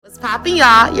Poppin'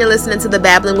 y'all, you're listening to the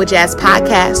Babbling with Jazz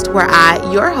podcast, where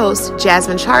I, your host,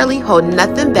 Jasmine Charlie, hold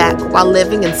nothing back while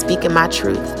living and speaking my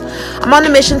truth. I'm on a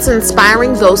mission to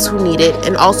inspiring those who need it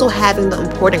and also having the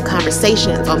important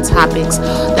conversations on topics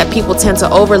that people tend to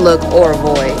overlook or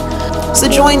avoid. So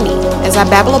join me as I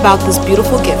babble about this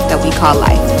beautiful gift that we call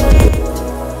life.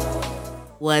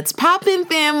 What's poppin',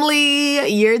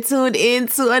 family? You're tuned in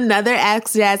to another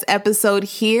Ask Jazz episode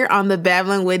here on the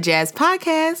Babbling with Jazz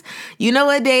podcast. You know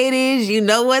what day it is. You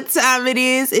know what time it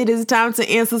is. It is time to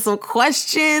answer some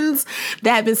questions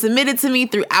that have been submitted to me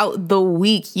throughout the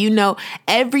week. You know,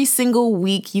 every single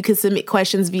week you can submit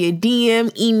questions via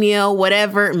DM, email,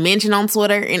 whatever, mention on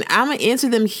Twitter, and I'm going to answer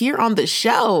them here on the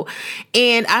show.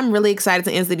 And I'm really excited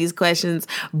to answer these questions.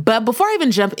 But before I even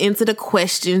jump into the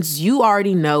questions, you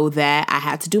already know that I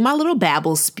have to do my little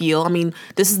babble spiel. I mean,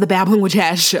 this is the Babbling with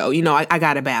Jazz show. You know, I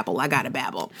gotta babble.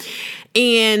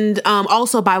 And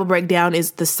also Bible Breakdown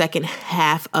is the second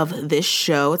half of this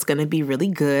show. It's gonna be really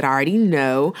good. I already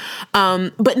know.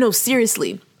 But no,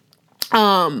 seriously.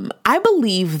 I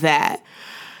believe that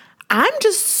I'm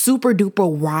just super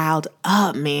duper riled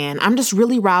up, man. I'm just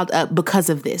really riled up because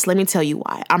of this. Let me tell you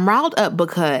why. I'm riled up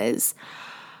because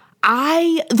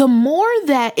the more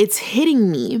that it's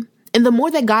hitting me, and the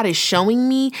more that God is showing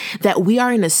me that we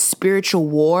are in a spiritual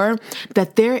war,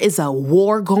 that there is a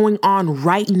war going on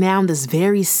right now, this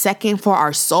very second, for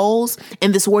our souls.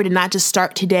 And this war did not just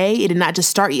start today. It did not just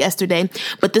start yesterday,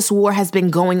 but this war has been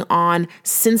going on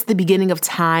since the beginning of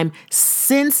time,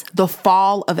 since the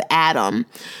fall of Adam.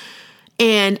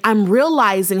 And I'm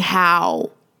realizing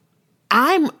how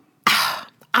I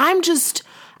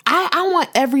want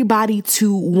everybody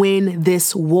to win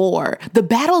this war. The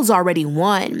battle's already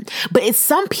won, but it's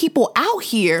some people out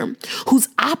here who's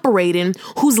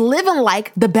living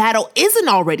like the battle isn't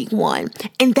already won.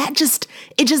 And it just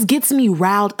gets me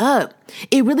riled up.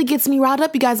 It really gets me riled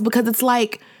up, you guys, because it's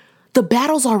like the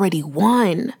battle's already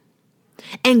won.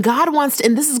 And God wants to,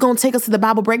 and this is going to take us to the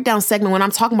Bible Breakdown segment when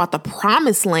I'm talking about the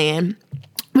promised land.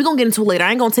 We're going to get into it later. I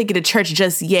ain't going to take you to church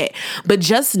just yet. But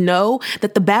just know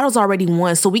that the battle's already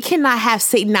won. So we cannot have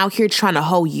Satan out here trying to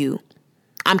hoe you.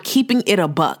 I'm keeping it a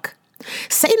buck.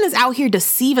 Satan is out here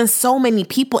deceiving so many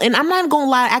people. And I'm not even going to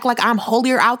lie, act like I'm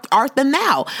holier art than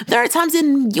thou. There are times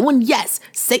when, yes,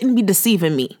 Satan be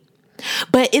deceiving me.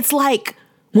 But it's like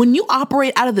when you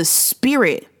operate out of the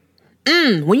Spirit,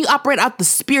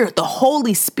 the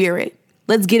Holy Spirit,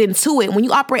 let's get into it. When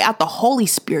you operate out the Holy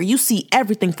Spirit, you see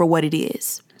everything for what it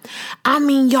is. I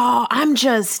mean, y'all, I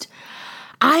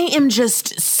am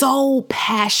just so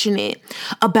passionate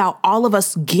about all of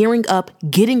us gearing up,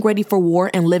 getting ready for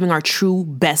war, and living our true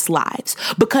best lives.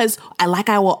 Because like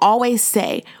I will always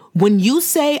say, when you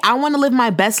say, I want to live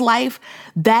my best life,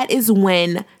 that is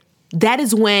when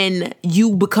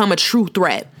you become a true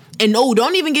threat. And no,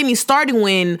 don't even get me started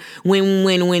when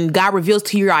God reveals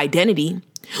to you your identity.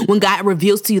 When God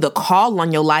reveals to you the call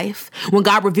on your life, when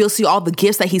God reveals to you all the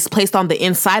gifts that he's placed on the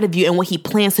inside of you and what he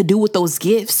plans to do with those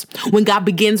gifts, when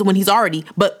he's already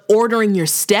ordering your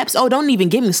steps. Oh, don't even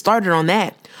get me started on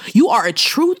that. You are a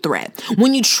true threat.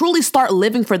 When you truly start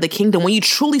living for the kingdom, when you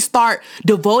truly start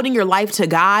devoting your life to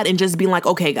God and just being like,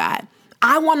 okay, God,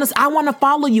 I want to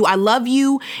follow you. I love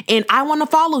you and I want to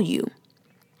follow you.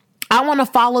 I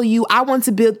want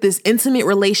to build this intimate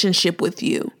relationship with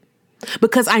you.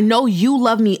 Because I know you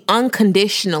love me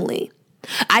unconditionally.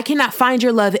 I cannot find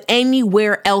your love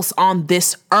anywhere else on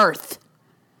this earth.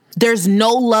 There's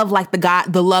no love like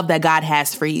the love that God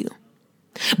has for you.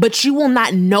 But you will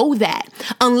not know that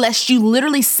unless you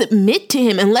literally submit to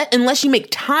him and unless you make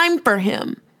time for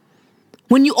him.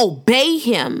 When you obey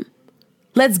him.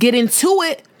 Let's get into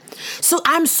it. So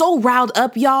I'm so riled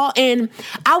up, y'all. And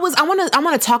I want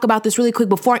to talk about this really quick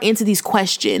before I answer these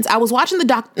questions. I was watching the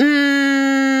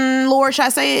Lord, should I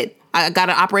say it? I got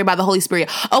to operate by the Holy Spirit.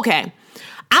 Okay.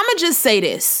 I'm going to just say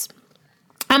this.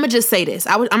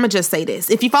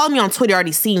 If you follow me on Twitter, you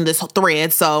already seen this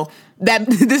thread. So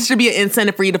this should be an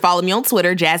incentive for you to follow me on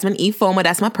Twitter, Jasmine E. Foma.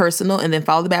 That's my personal. And then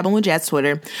follow the Babbling with Jazz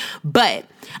Twitter. But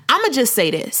I'm going to just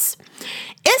say this.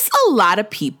 It's a lot of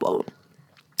people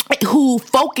who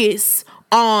focus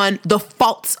on the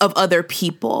faults of other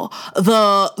people,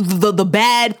 the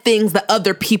bad things that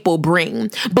other people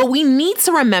bring. But we need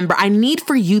to remember, I need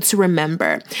for you to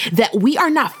remember that we are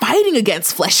not fighting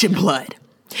against flesh and blood.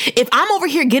 If I'm over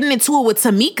here getting into it with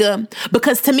Tamika,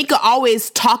 because Tamika always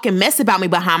talk and mess about me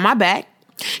behind my back,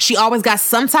 she always got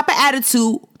some type of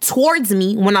attitude towards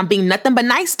me when I'm being nothing but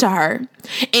nice to her.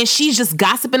 And she's just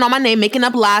gossiping on my name, making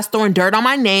up lies, throwing dirt on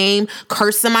my name,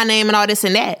 cursing my name and all this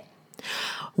and that.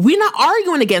 We're not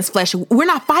arguing against flesh. We're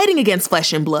not fighting against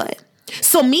flesh and blood.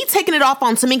 So me taking it off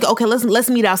on Tamika, okay, let's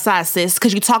meet outside, sis,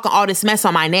 because you talking all this mess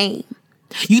on my name.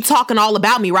 You talking all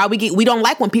about me, right? We don't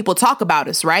like when people talk about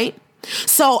us, right?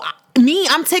 So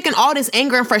I'm taking all this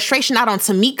anger and frustration out on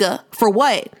Tamika for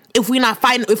what? If we're not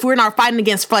fighting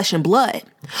against flesh and blood,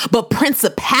 but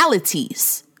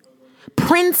principalities.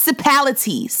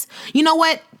 You know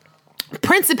what?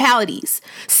 Principalities,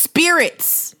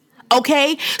 spirits.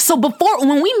 Okay, so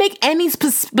when we make any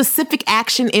specific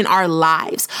action in our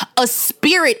lives, a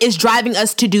spirit is driving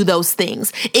us to do those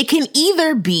things. It can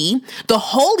either be the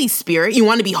Holy Spirit. You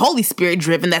want to be Holy Spirit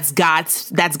driven. That's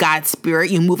God's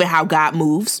spirit. You move it how God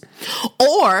moves.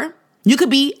 Or you could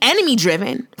be enemy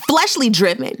driven, fleshly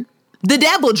driven, the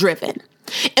devil driven.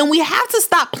 And we have to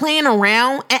stop playing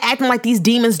around and acting like these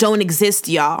demons don't exist,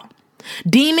 y'all.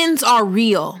 Demons are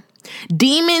real.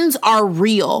 Demons are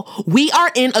real. We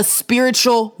are in a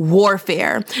spiritual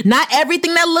warfare. Not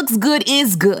everything that looks good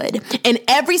is good. And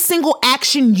every single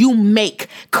action you make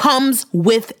comes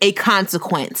with a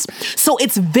consequence. So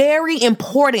it's very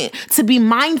important to be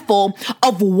mindful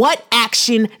of what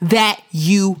action that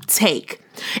you take.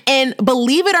 And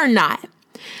believe it or not,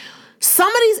 some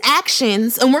of these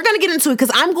actions, and we're going to get into it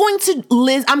because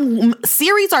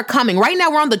series are coming. Right now,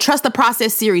 we're on the Trust the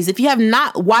Process series. If you have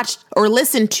not watched or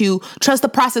listened to Trust the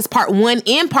Process Part 1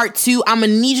 and Part 2, I'm going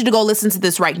to need you to go listen to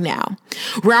this right now.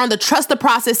 We're on the Trust the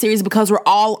Process series because we're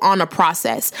all on a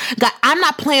process. God, I'm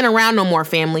not playing around no more,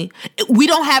 family. We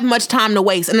don't have much time to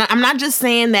waste. And I'm not just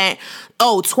saying that,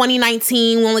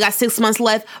 2019, we only got 6 months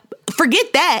left.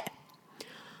 Forget that.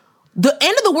 The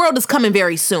end of the world is coming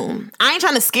very soon. I ain't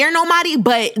trying to scare nobody,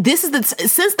 but since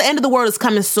the end of the world is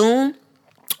coming soon,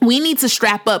 we need to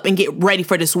strap up and get ready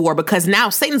for this war because now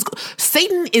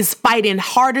Satan is fighting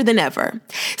harder than ever.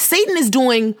 Satan is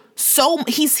doing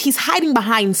he's hiding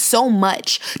behind so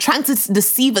much, trying to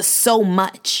deceive us so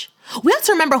much. We have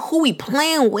to remember who we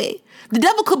playing with. The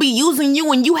devil could be using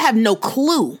you and you have no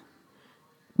clue.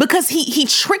 Because he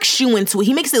tricks you into it.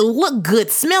 He makes it look good,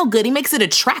 smell good. He makes it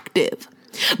attractive.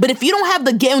 But if you don't have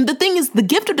the thing is the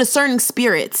gift of discerning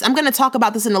spirits. I'm going to talk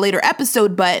about this in a later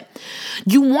episode, but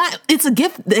it's a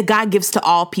gift that God gives to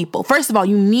all people. First of all,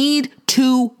 you need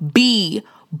to be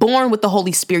born with the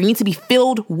Holy Spirit. You need to be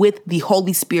filled with the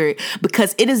Holy Spirit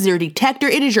because it is your detector.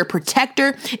 It is your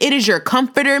protector. It is your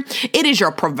comforter. It is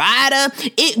your provider.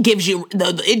 It gives you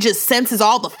it just senses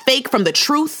all the fake from the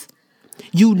truth.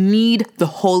 You need the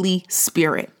Holy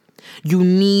Spirit. You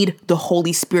need the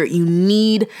Holy Spirit. You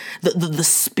need the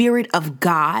Spirit of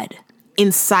God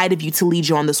inside of you to lead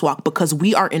you on this walk because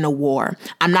we are in a war.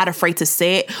 I'm not afraid to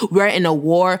say it. We're in a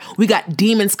war. We got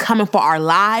demons coming for our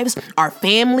lives, our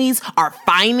families, our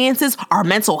finances, our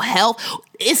mental health.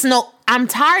 I'm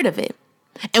tired of it.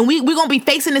 And we're going to be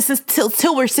facing this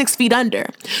till we're 6 feet under.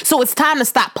 So it's time to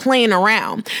stop playing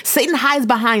around. Satan hides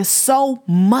behind so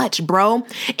much, bro.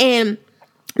 And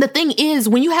the thing is,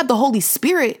 when you have the Holy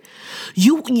Spirit,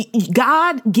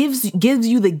 God gives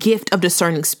you the gift of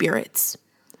discerning spirits.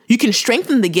 You can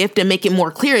strengthen the gift and make it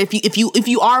more clear. If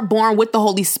you are born with the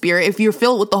Holy Spirit, if you're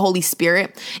filled with the Holy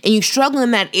Spirit and you struggle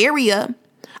in that area,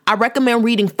 I recommend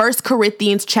reading 1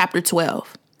 Corinthians chapter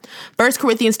 12. 1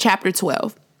 Corinthians chapter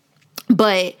 12.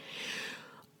 But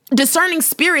discerning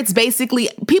spirits, basically,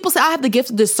 people say, I have the gift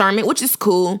of discernment, which is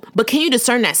cool, but can you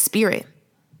discern that spirit?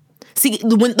 See,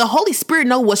 when the Holy Spirit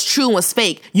knows what's true and what's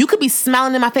fake, you could be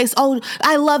smiling in my face. Oh,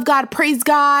 I love God, praise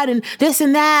God, and this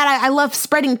and that. I love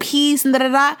spreading peace and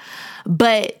da-da-da.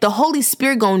 But the Holy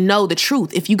Spirit gonna know the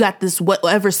truth if you got this,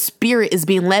 whatever spirit is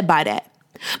being led by that.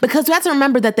 Because we have to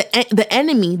remember that the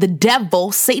enemy, the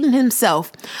devil, Satan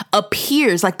himself,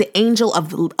 appears like the angel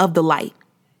of the light.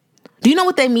 Do you know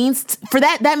what that means? For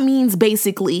that means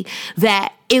basically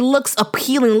that it looks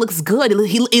appealing, looks good.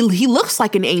 He looks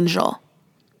like an angel.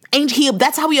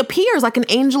 That's how he appears, like an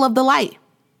angel of the light.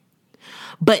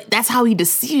 But that's how he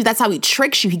deceives. That's how he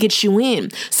tricks you. He gets you in.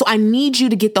 So I need you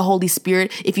to get the Holy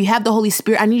Spirit. If you have the Holy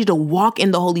Spirit, I need you to walk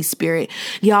in the Holy Spirit,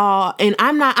 y'all. And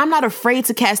I'm not afraid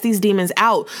to cast these demons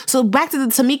out. So back to the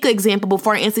Tamika example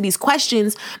before I answer these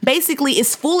questions. Basically,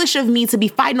 it's foolish of me to be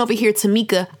fighting over here,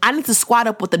 Tamika. I need to squat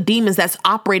up with the demons that's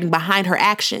operating behind her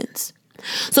actions.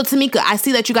 So Tamika, I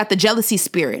see that you got the jealousy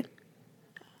spirit.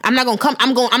 I'm not going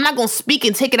to speak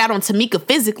and take it out on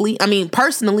Tamika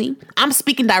personally. I'm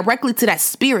speaking directly to that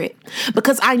spirit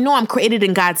because I know I'm created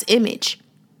in God's image.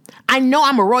 I know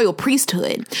I'm a royal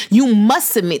priesthood. You must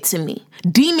submit to me.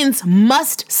 Demons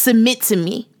must submit to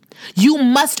me. You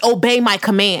must obey my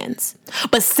commands.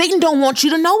 But Satan don't want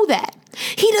you to know that.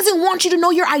 He doesn't want you to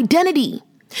know your identity.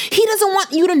 He doesn't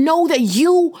want you to know that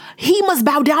he must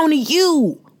bow down to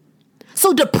you.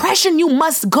 So depression, you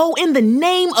must go in the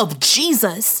name of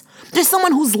Jesus. There's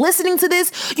someone who's listening to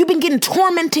this. You've been getting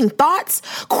tormenting thoughts,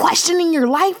 questioning your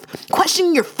life,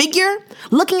 questioning your figure,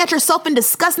 looking at yourself in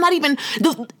disgust, not even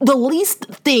the least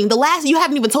thing, you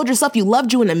haven't even told yourself you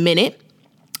loved you in a minute.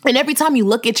 And every time you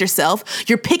look at yourself,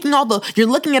 you're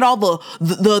looking at all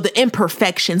the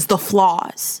imperfections, the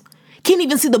flaws. Can't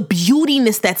even see the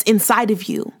beautiness that's inside of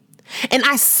you. And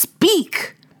I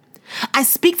speak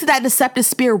to that deceptive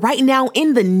spirit right now.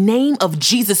 In the name of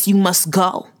Jesus, you must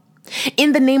go.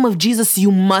 In the name of Jesus,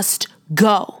 you must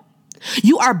go.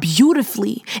 You are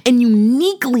beautifully and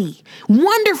uniquely,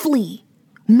 wonderfully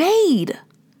made.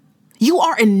 You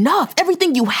are enough.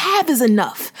 Everything you have is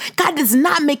enough. God does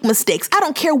not make mistakes. I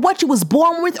don't care what you was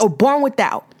born with or born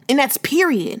without. And that's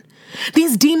period.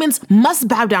 These demons must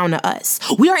bow down to us.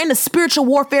 We are in a spiritual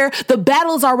warfare. The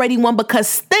battle is already won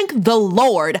because thank the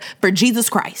Lord for Jesus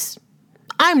Christ.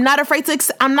 I'm not afraid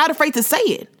to say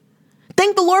it.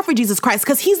 Thank the Lord for Jesus Christ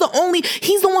because he's the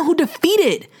one who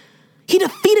defeated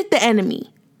the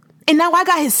enemy. And now I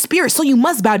got his spirit. So you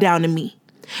must bow down to me.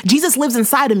 Jesus lives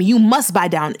inside of me. You must bow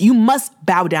down. You must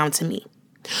bow down to me.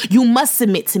 You must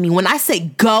submit to me. When I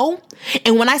say go,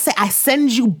 and when I say I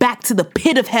send you back to the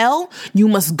pit of hell, you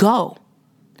must go.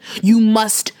 You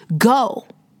must go.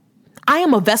 I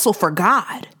am a vessel for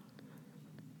God.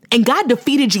 And God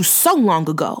defeated you so long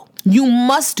ago. You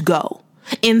must go.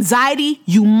 Anxiety,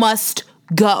 you must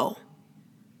go.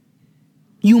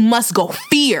 You must go.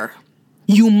 Fear,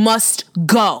 you must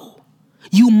go.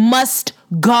 You must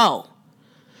go.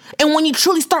 And when you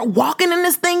truly start walking in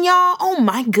this thing, y'all, oh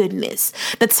my goodness,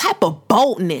 the type of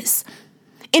boldness.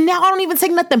 And now I don't even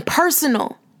take nothing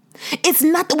personal.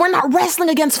 We're not wrestling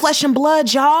against flesh and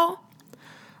blood, y'all.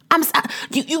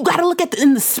 You got to look at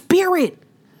in the spirit.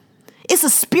 It's a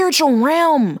spiritual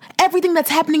realm. Everything that's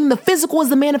happening in the physical is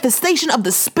the manifestation of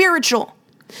the spiritual.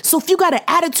 So if you got an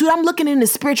attitude, I'm looking in the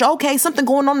spiritual. Okay, something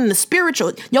going on in the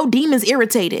spiritual. Your demon's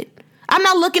irritated. I'm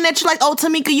not looking at you like, oh,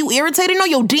 Tamika, you irritated. No,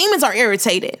 your demons are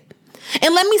irritated.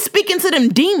 And let me speak into them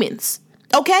demons.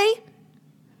 Okay?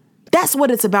 That's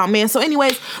what it's about, man. So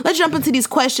anyways, let's jump into these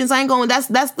questions. That's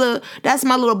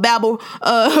my little babble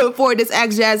for this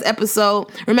Ask Jazz episode.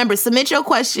 Remember, submit your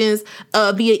questions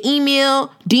via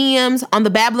email, DMs, on the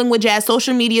Babbling with Jazz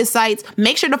social media sites.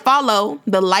 Make sure to follow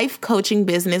the life coaching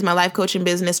business, my life coaching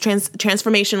business,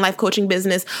 transformation life coaching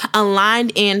business,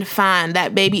 Aligned and Fine.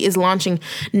 That baby is launching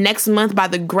next month by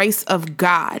the grace of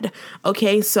God.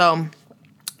 Okay, so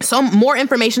more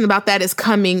information about that is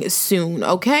coming soon,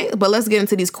 okay? But let's get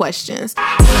into these questions.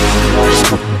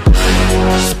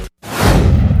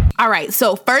 All right,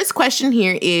 so first question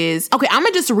here is, okay, I'm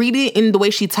gonna just read it in the way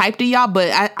she typed it, y'all,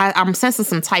 but I'm sensing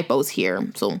some typos here,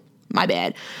 so my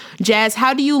bad. Jazz,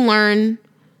 how do you learn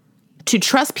to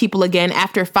trust people again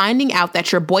after finding out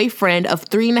that your boyfriend of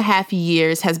 3.5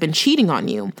 years has been cheating on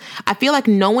you? I feel like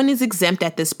no one is exempt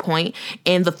at this point,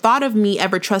 and the thought of me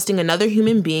ever trusting another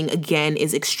human being again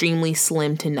is extremely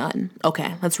slim to none.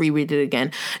 Okay, let's reread it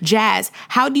again. Jazz,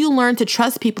 how do you learn to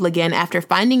trust people again after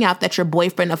finding out that your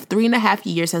boyfriend of 3.5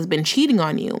 years has been cheating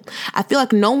on you? I feel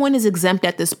like no one is exempt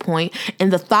at this point,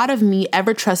 and the thought of me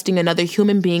ever trusting another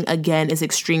human being again is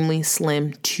extremely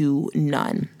slim to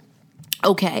none.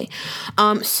 Okay,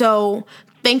 so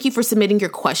thank you for submitting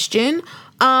your question.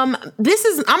 Y'all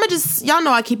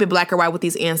know I keep it black or white with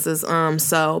these answers.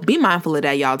 So be mindful of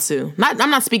that, y'all, too. I'm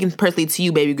not speaking personally to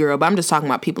you, baby girl, but I'm just talking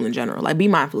about people in general. Like, be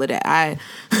mindful of that.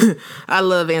 I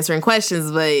love answering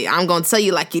questions, but I'm going to tell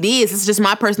you like it is. It's just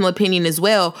my personal opinion as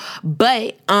well.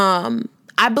 But,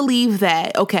 I believe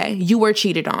that, okay, you were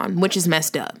cheated on, which is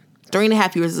messed up.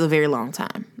 3.5 years is a very long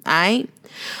time. All right.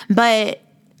 But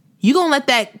you going to let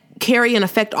that carry and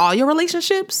affect all your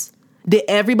relationships? Did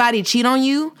everybody cheat on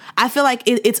you? I feel like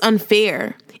it's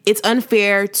unfair. It's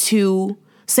unfair to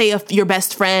say your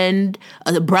best friend,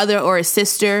 a brother or a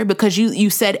sister, because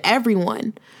you said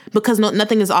everyone, because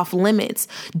nothing is off limits.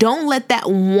 Don't let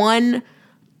that one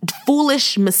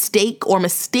foolish mistake or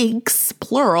mistakes,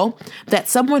 plural, that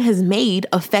someone has made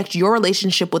affect your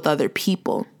relationship with other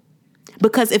people.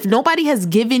 Because if nobody has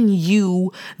given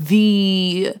you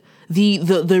the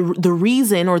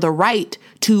reason or the right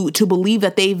to believe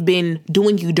that they've been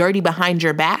doing you dirty behind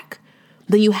your back,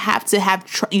 then you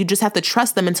just have to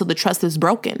trust them until the trust is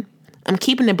broken. I'm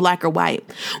keeping it black or white.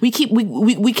 You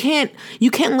can't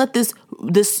let this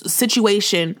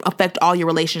situation affect all your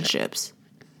relationships.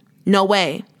 No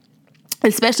way.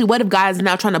 Especially what if God is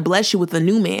now trying to bless you with a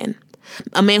new man,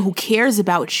 a man who cares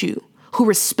about you, who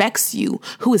respects you,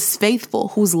 who is faithful,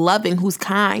 who's loving, who's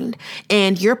kind,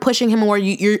 and you're pushing him, or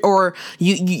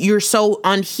you're so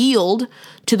unhealed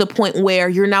to the point where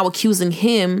you're now accusing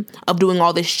him of doing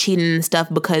all this cheating and stuff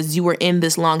because you were in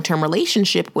this long-term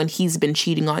relationship when he's been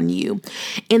cheating on you.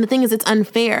 And the thing is, it's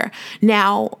unfair.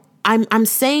 Now, I'm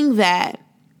saying that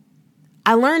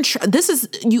I learned,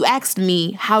 you asked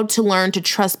me how to learn to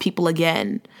trust people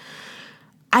again.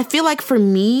 I feel like for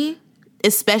me,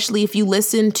 especially if you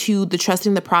listen to the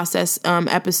Trusting the Process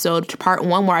episode, to part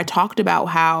 1, where I talked about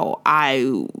how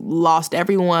I lost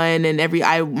everyone and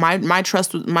my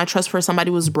trust for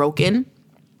somebody was broken.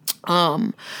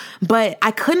 But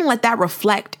I couldn't let that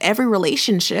reflect every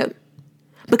relationship,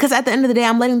 because at the end of the day,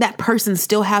 I'm letting that person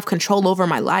still have control over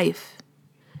my life.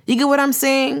 You get what I'm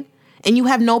saying? And you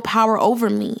have no power over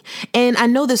me. And I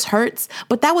know this hurts,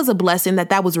 but that was a blessing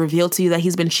that was revealed to you, that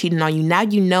he's been cheating on you. Now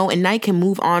you know, and now you can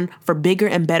move on for bigger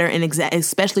and better, and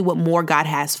especially what more God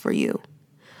has for you.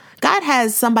 God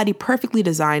has somebody perfectly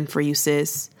designed for you,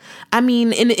 sis. I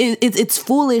mean, and it's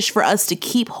foolish for us to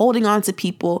keep holding on to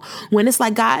people when it's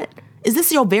like, God, is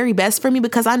this your very best for me?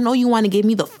 Because I know you want to give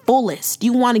me the fullest.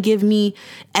 You want to give me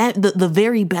the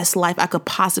very best life I could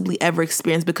possibly ever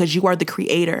experience, because you are the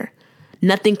creator.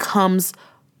 Nothing comes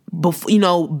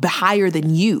higher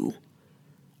than you.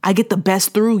 I get the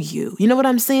best through you. You know what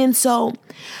I'm saying? So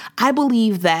I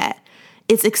believe that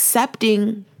it's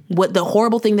accepting what the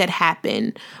horrible thing that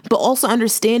happened, but also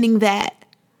understanding that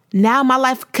now my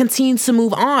life continues to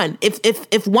move on.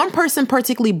 If one person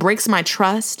particularly breaks my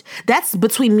trust, that's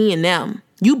between me and them.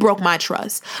 You broke my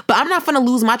trust. But I'm not going to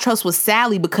lose my trust with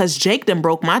Sally because Jake done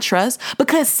broke my trust,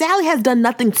 because Sally has done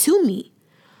nothing to me.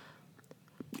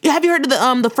 Have you heard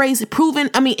of the phrase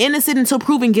innocent until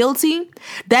proven guilty?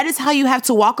 That is how you have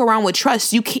to walk around with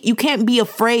trust. You can't be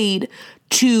afraid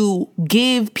to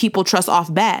give people trust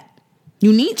off bat.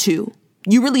 You need to.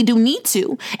 You really do need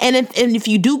to. And if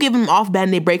you do give them off bat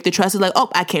and they break the trust, it's like, oh,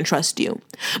 I can't trust you.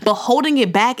 But holding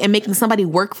it back and making somebody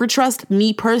work for trust,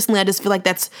 me personally, I just feel like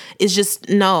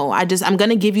I'm going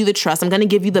to give you the trust. I'm going to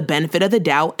give you the benefit of the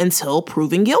doubt until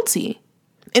proven guilty.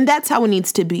 And that's how it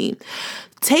needs to be.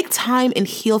 Take time and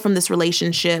heal from this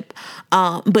relationship,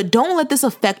 but don't let this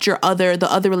affect the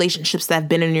other relationships that have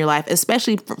been in your life,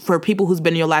 especially for people who's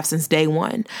been in your life since day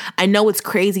one. I know it's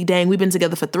crazy. Dang, we've been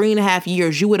together for 3.5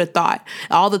 years. You would have thought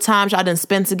all the times y'all done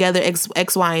spent together X,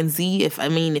 Y, and Z.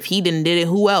 If he did it,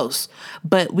 who else?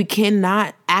 But we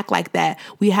cannot act like that.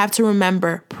 We have to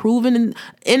remember,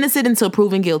 innocent until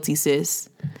proven guilty, sis.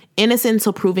 Innocent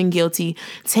until proven guilty.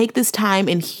 Take this time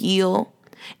and heal,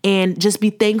 and just be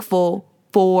thankful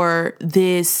for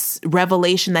this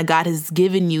revelation that God has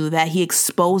given you, that he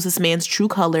exposed this man's true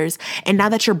colors. And now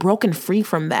that you're broken free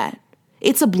from that,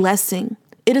 it's a blessing.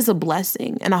 It is a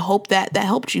blessing. And I hope that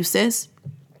helped you, sis.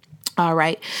 All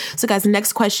right. So guys, the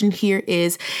next question here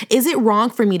is it wrong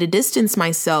for me to distance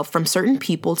myself from certain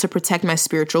people to protect my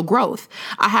spiritual growth?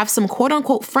 I have some quote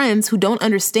unquote friends who don't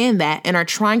understand that and are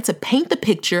trying to paint the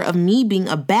picture of me being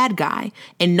a bad guy.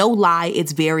 And no lie,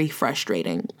 it's very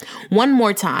frustrating. One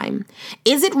more time.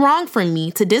 Is it wrong for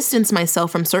me to distance myself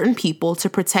from certain people to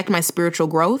protect my spiritual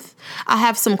growth? I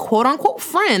have some quote unquote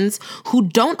friends who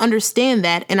don't understand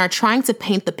that and are trying to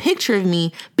paint the picture of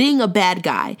me being a bad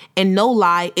guy. And no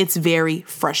lie, it's very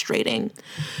frustrating.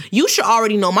 You should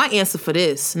already know my answer for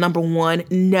this. Number 1,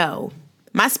 no.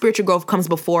 My spiritual growth comes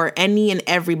before any and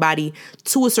everybody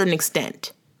to a certain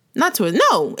extent.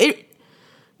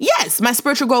 Yes, my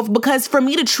spiritual growth, because for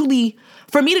me to truly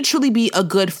be a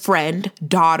good friend,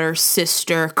 daughter,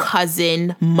 sister,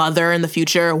 cousin, mother in the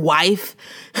future, wife,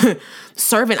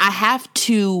 servant, I have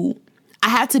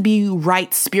to be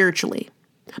right spiritually.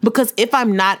 Because if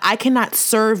I'm not, I cannot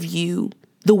serve you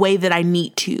the way that I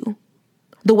need to,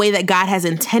 the way that God has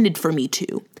intended for me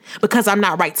to, because I'm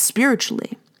not right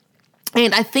spiritually.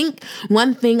 And I think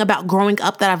one thing about growing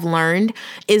up that I've learned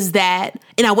is that,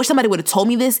 and I wish somebody would have told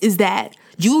me this, is that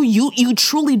you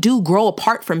truly do grow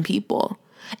apart from people.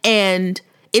 And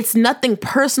it's nothing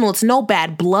personal. It's no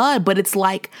bad blood, but it's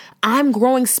like, I'm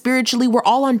growing spiritually. We're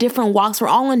all on different walks. We're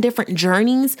all on different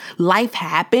journeys. Life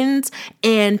happens.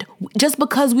 And just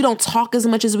because we don't talk as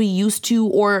much as we used to,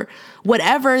 or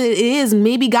whatever it is,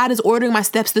 maybe God is ordering my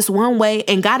steps this one way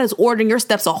and God is ordering your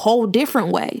steps a whole different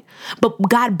way. But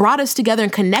God brought us together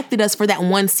and connected us for that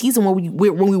one season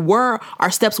where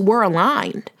our steps were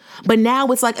aligned. But now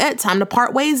it's like, time to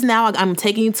part ways now. I'm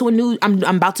taking you to I'm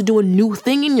about to do a new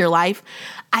thing in your life.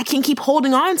 I can't keep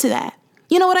holding on to that.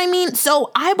 You know what I mean?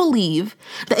 So I believe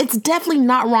that it's definitely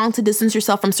not wrong to distance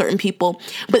yourself from certain people.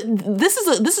 But this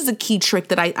is a key trick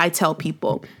that I tell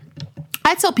people.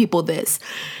 I tell people this.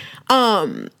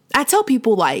 I tell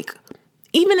people, like,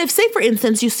 even if, say for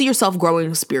instance, you see yourself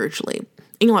growing spiritually,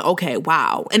 and you're like, okay,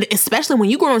 wow. And especially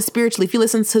when you grow spiritually, if you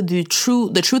listen to the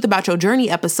Truth About Your Journey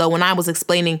episode, when I was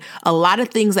explaining a lot of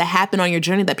things that happen on your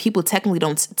journey that people typically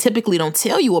don't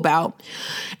tell you about,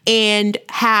 and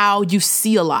how you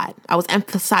see a lot. I was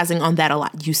emphasizing on that a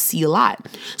lot. You see a lot.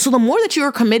 So the more that you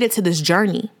are committed to this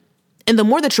journey, and the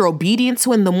more that you're obedient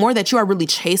to, and the more that you are really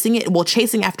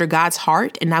chasing after God's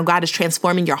heart, and now God is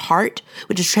transforming your heart,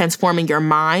 which is transforming your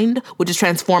mind, which is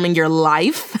transforming your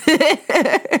life.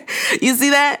 You see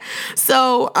that?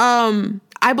 So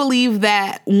I believe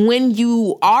that when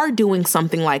you are doing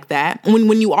something like that,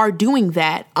 when you are doing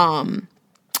that, and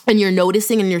you're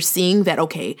noticing and you're seeing that,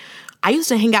 okay, I used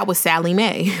to hang out with Sally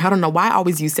Mae. I don't know why I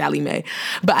always use Sally Mae,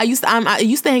 but I used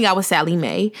to hang out with Sally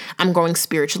Mae. I'm growing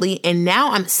spiritually, and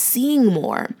now I'm seeing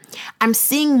more. I'm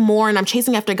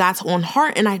chasing after God's own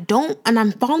heart, and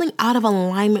I'm falling out of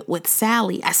alignment with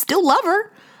Sally. I still love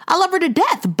her. I love her to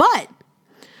death, but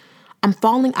I'm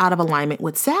falling out of alignment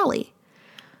with Sally.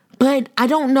 But I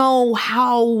don't know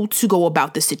how to go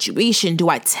about the situation. Do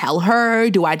I tell her?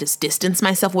 Do I just distance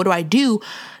myself? What do I do?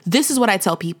 This is what I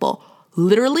tell people.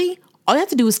 Literally, all you have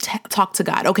to do is talk to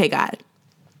God. Okay, God,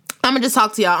 I'm going to just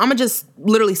talk to y'all. I'm going to just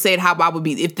literally say it how I would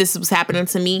be if this was happening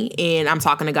to me and I'm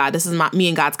talking to God. This is me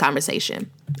and God's conversation.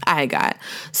 All right, God.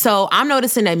 So I'm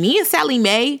noticing that me and Sally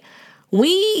Mae,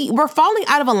 we're falling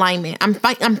out of alignment.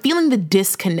 I'm feeling the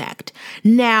disconnect.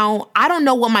 Now, I don't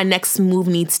know what my next move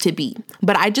needs to be,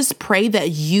 but I just pray that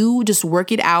you just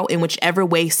work it out in whichever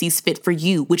way sees fit for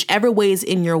you, whichever way is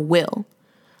in your will.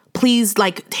 Please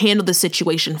handle the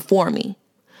situation for me.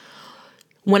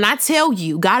 When I tell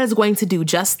you God is going to do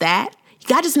just that,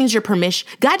 God just needs your permission.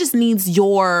 God just needs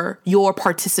your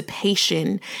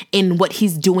participation in what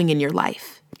he's doing in your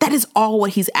life. That is all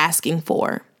what he's asking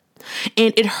for.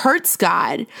 And it hurts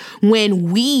God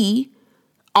when we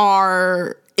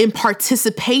are in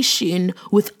participation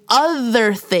with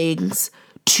other things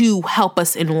to help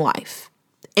us in life.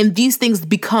 And these things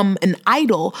become an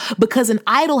idol because an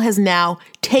idol has now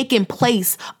taken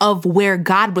place of where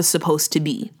God was supposed to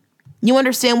be. You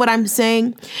understand what I'm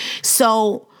saying?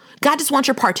 So God just wants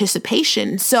your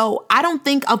participation. So I don't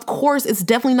think, of course, it's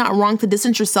definitely not wrong to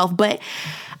distance yourself, but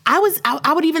I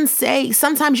would even say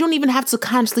sometimes you don't even have to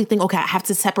consciously think, okay, I have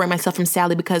to separate myself from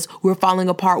Sally because we're falling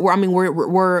apart.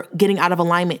 We're getting out of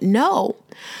alignment. No.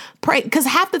 Pray, because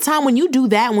half the time when you do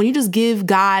that, when you just give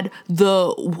God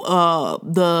the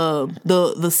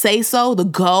say so, the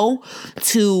go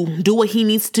to do what he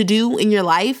needs to do in your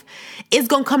life, it's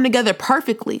going to come together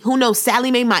perfectly. Who knows? Sally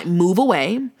Mae might move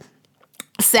away.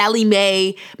 Sally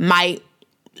Mae might,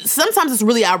 sometimes it's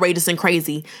really outrageous and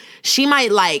crazy. She might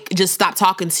just stop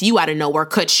talking to you out of nowhere,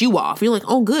 cut you off. You're like,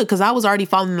 oh, good, because I was already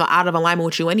falling out of alignment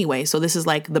with you anyway. So this is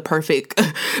the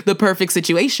perfect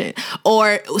situation.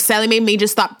 Or Sally Mae may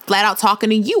just stop flat out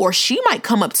talking to you, or she might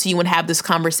come up to you and have this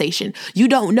conversation. You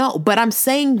don't know. But I'm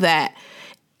saying that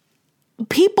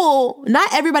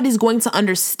not everybody's going to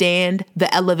understand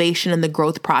the elevation and the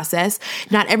growth process.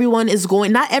 Not everyone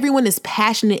is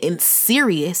passionate and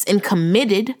serious and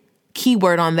committed.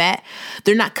 Keyword on that.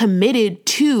 They're not committed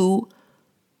to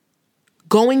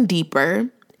going deeper,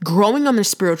 growing on their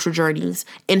spiritual journeys,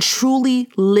 and truly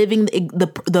living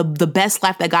the best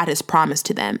life that God has promised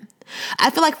to them. I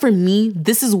feel like for me,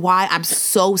 this is why I'm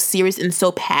so serious and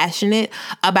so passionate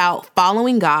about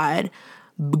following God,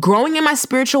 growing in my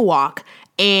spiritual walk,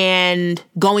 and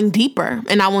going deeper.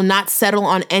 And I will not settle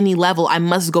on any level. I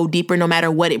must go deeper no matter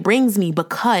what it brings me,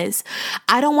 because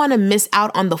I don't want to miss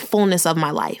out on the fullness of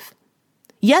my life.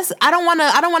 Yes, I don't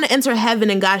want to enter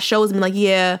heaven and God shows me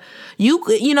yeah, you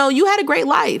had a great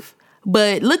life,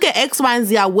 but look at X, Y, and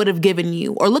Z I would have given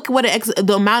you, or look at what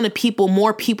the amount of people,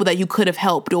 more people that you could have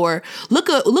helped, or look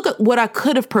at what I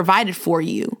could have provided for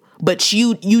you, but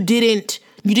you didn't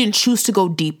choose to go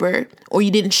deeper, or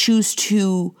you didn't choose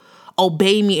to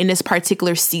obey me in this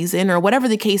particular season, or whatever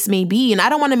the case may be. And I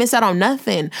don't want to miss out on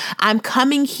nothing. I'm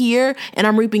coming here and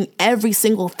I'm reaping every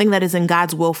single thing that is in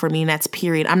God's will for me. And that's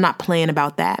period. I'm not playing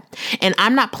about that. And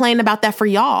I'm not playing about that for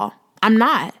y'all. I'm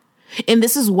not. And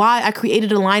this is why I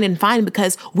created Align and Find,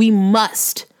 because we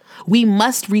must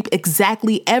reap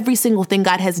exactly every single thing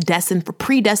God has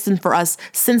predestined for us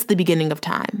since the beginning of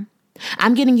time.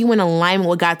 I'm getting you in alignment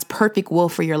with God's perfect will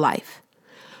for your life.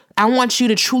 I want you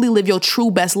to truly live your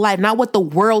true best life, not what the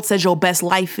world says your best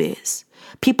life is.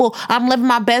 People, I'm living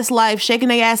my best life, shaking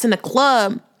their ass in the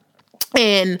club,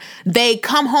 and they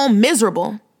come home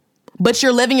miserable. But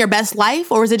you're living your best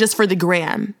life, or is it just for the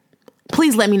gram?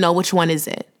 Please let me know, which one is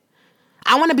it?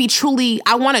 I want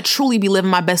to truly be living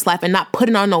my best life and not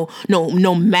putting on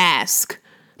no mask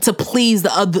to please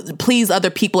other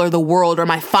people or the world or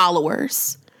my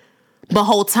followers. The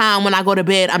whole time when I go to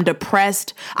bed, I'm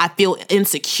depressed. I feel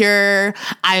insecure.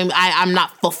 I'm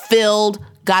not fulfilled.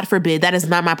 God forbid. That is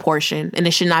not my portion, and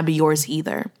it should not be yours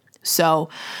either. So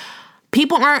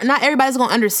not everybody's going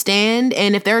to understand.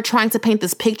 And if they're trying to paint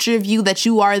this picture of you that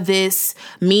you are this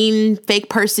mean, fake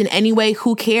person anyway,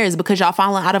 who cares? Because y'all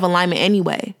falling out of alignment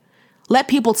anyway. Let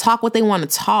people talk what they want to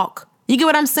talk. You get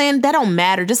what I'm saying? That don't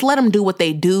matter. Just let them do what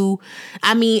they do.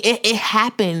 I mean, it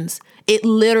happens. It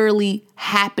literally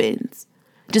happens.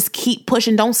 Just keep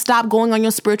pushing. Don't stop going on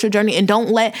your spiritual journey, and don't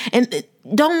let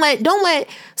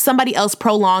somebody else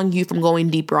prolong you from going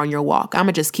deeper on your walk. I'm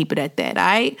gonna just keep it at that. All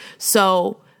right.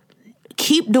 So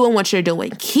keep doing what you're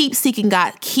doing. Keep seeking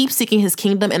God. Keep seeking his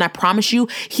kingdom. And I promise you,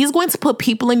 he's going to put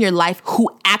people in your life who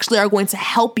actually are going to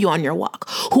help you on your walk,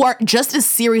 who are just as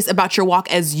serious about your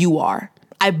walk as you are.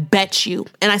 I bet you.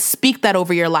 And I speak that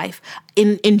over your life.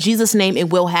 In Jesus' name,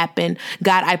 it will happen.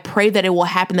 God, I pray that it will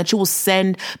happen, that you will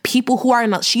send people who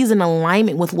are she's in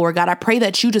alignment with, Lord God. I pray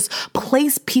that you just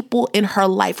place people in her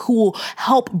life who will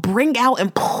help bring out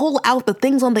and pull out the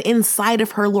things on the inside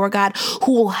of her, Lord God,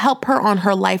 who will help her on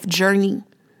her life journey.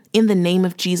 In the name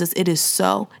of Jesus, it is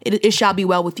so. It shall be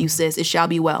well with you, sis. It shall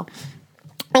be well.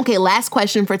 Okay, last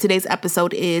question for today's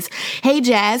episode is, hey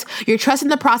Jazz, your Trust in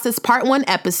the Process Part 1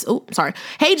 episode,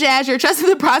 Hey Jazz, your Trust in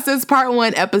the Process Part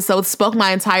 1 episode spoke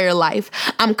my entire life.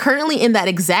 I'm currently in that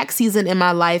exact season in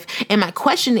my life, and my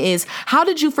question is, how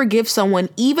did you forgive someone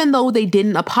even though they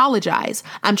didn't apologize?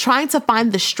 I'm trying to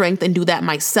find the strength and do that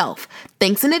myself.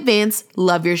 Thanks in advance.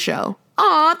 Love your show.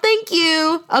 Aw, thank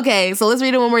you. Okay, so let's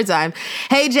read it one more time.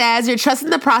 Hey, Jazz, your Trust in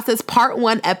the Process Part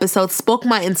 1 episode spoke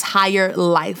my entire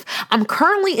life. I'm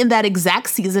currently in that exact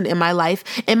season in my life,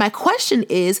 and my question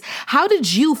is, how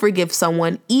did you forgive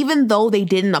someone even though they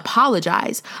didn't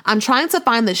apologize? I'm trying to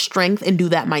find the strength and do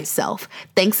that myself.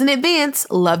 Thanks in advance.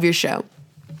 Love your show.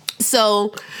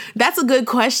 So that's a good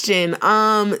question.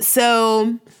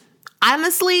 So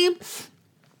honestly,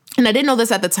 and I didn't know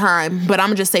this at the time, but I'm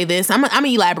gonna just say this. I'm gonna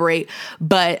elaborate,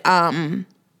 but I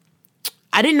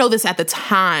didn't know this at the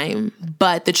time.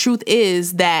 But the truth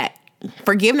is that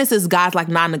forgiveness is God's like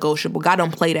non-negotiable. God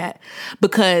don't play that,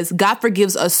 because God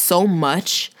forgives us so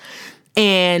much,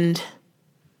 and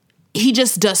he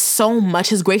just does so much.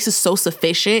 His grace is so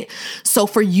sufficient. So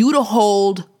for you to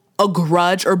hold a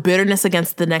grudge or bitterness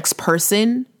against the next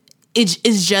person, it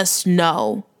is just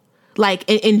no. Like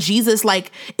in Jesus,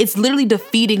 like it's literally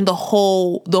defeating the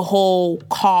whole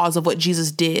cause of what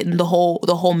Jesus did, and the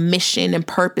whole mission and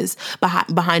purpose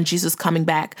behind Jesus coming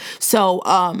back. So,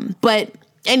 but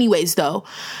anyways, though,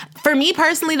 for me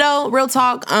personally, though, real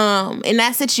talk, in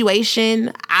that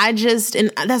situation,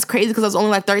 and that's crazy because I was only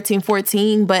like 13,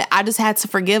 14, but I just had to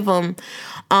forgive him.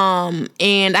 And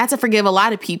I had to forgive a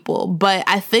lot of people, but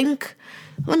I think,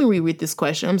 let me reread this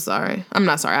question. I'm sorry. I'm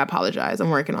not sorry. I apologize. I'm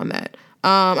working on that.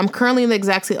 I'm currently in the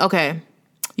exact same. Okay.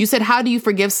 You said, how do you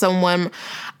forgive someone?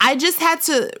 I just had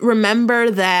to remember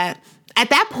that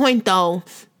at that point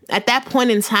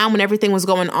in time when everything was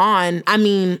going on, I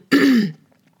mean,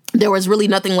 there was really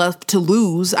nothing left to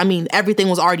lose. I mean, everything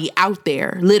was already out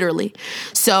there, literally.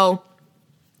 So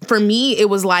for me, it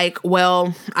was like,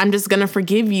 well, I'm just going to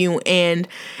forgive you. And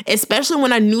especially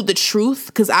when I knew the truth,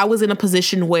 because I was in a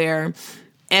position where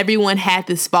everyone had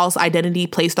this false identity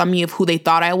placed on me of who they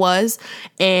thought I was.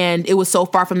 And it was so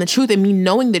far from the truth. And me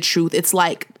knowing the truth, it's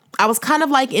like, I was kind of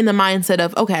like in the mindset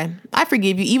of, okay, I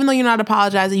forgive you, even though you're not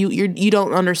apologizing, you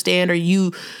don't understand, or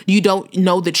you don't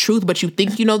know the truth, but you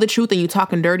think you know the truth and you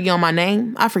talking dirty on my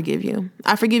name. I forgive you.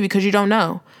 I forgive you because you don't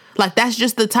know. Like, that's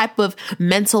just the type of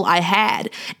mental I had.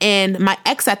 And my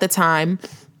ex at the time,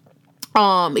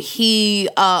 he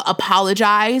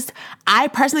apologized. I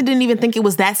personally didn't even think it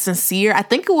was that sincere. I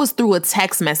think it was through a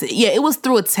text message. Yeah, it was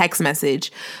through a text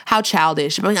message. How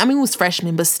childish. I mean, it was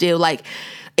freshman, but still, like,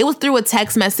 it was through a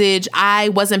text message. I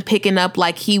wasn't picking up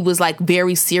like he was like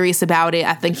very serious about it.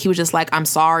 I think he was just like, I'm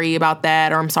sorry about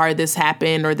that, or I'm sorry this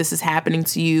happened, or this is happening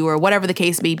to you, or whatever the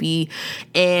case may be.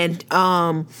 And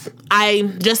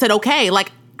I just said, okay,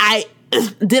 like,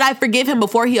 did I forgive him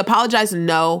before he apologized?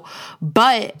 No.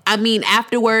 But I mean,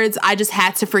 afterwards, I just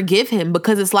had to forgive him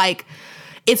because it's like,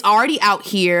 it's already out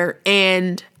here,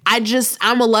 and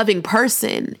I'm a loving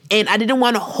person, and I didn't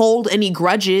want to hold any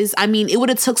grudges. I mean, it would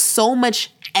have took so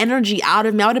much energy out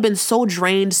of me. I would have been so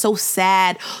drained, so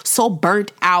sad, so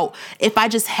burnt out if I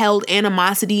just held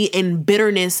animosity and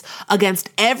bitterness against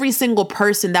every single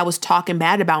person that was talking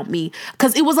bad about me,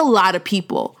 because it was a lot of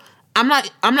people. I'm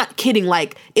not kidding.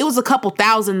 Like, it was a couple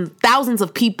thousands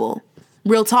of people.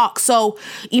 Real talk. So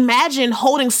imagine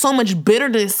holding so much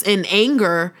bitterness and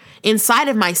anger inside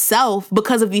of myself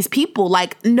because of these people.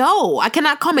 Like, no, I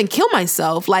cannot come and kill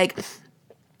myself. Like,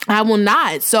 I will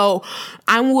not. So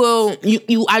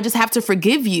I just have to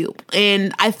forgive you.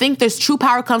 And I think there's true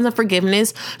power comes in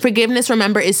forgiveness. Forgiveness,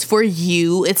 remember, is for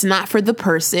you. It's not for the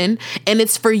person. And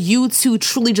it's for you to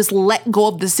truly just let go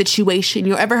of the situation.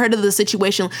 You ever heard of the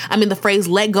situation? I mean, the phrase,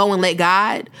 let go and let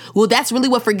God. Well, that's really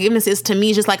what forgiveness is to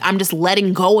me. Just like, I'm just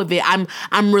letting go of it. I'm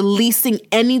releasing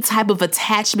any type of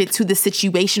attachment to the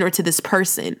situation or to this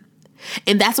person.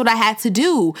 And that's what I had to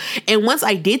do. And once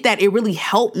I did that, it really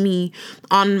helped me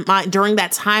during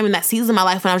that time in that season of my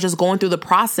life when I was just going through the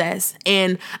process.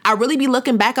 And I really be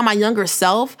looking back on my younger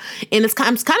self, and it's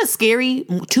kind of scary,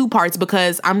 two parts,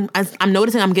 because I'm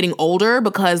noticing I'm getting older,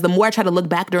 because the more I try to look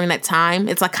back during that time,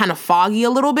 it's like kind of foggy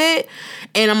a little bit.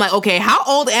 And I'm like, okay, how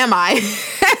old am I?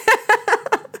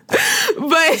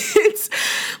 But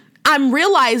I'm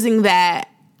realizing that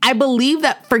I believe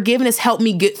that forgiveness helped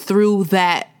me get through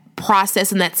that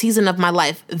process in that season of my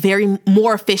life very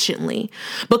more efficiently.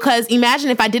 Because imagine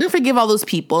if I didn't forgive all those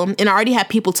people and I already had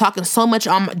people talking so much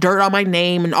dirt on my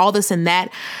name and all this and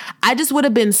that, I just would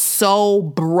have been so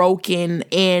broken.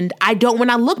 And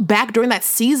when I look back during that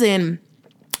season,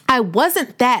 I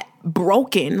wasn't that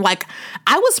broken. Like,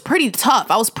 I was pretty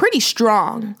tough. I was pretty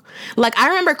strong. Like, I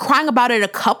remember crying about it a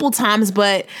couple times,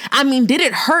 but I mean, did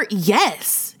it hurt?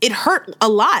 Yes, it hurt a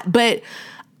lot, but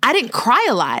I didn't cry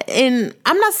a lot. And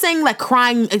I'm not saying like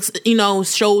crying,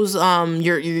 shows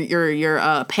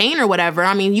your pain or whatever.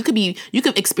 I mean, you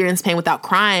could experience pain without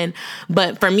crying.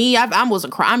 But for me,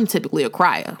 I'm typically a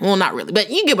crier. Well, not really,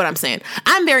 but you get what I'm saying.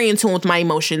 I'm very in tune with my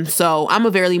emotions. So I'm a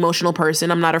very emotional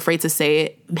person. I'm not afraid to say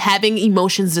it. Having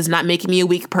emotions does not make me a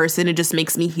weak person. It just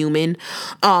makes me human.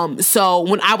 So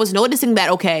when I was noticing that,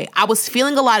 okay, I was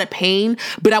feeling a lot of pain,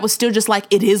 but I was still just like,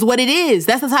 it is what it is.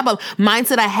 That's the type of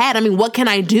mindset I had. I mean, what can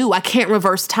I do? I can't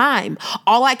reverse time.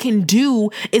 All I can do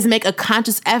is make a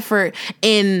conscious effort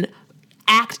and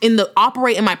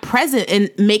operate in my present and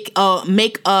make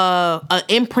a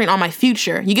imprint on my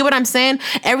future. You get what I'm saying?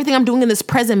 Everything I'm doing in this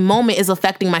present moment is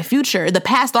affecting my future. The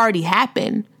past already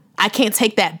happened. I can't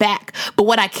take that back. But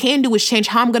what I can do is change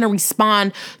how I'm going to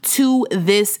respond to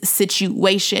this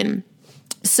situation.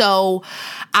 So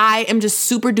I am just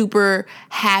super duper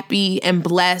happy and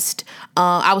blessed.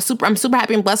 I'm super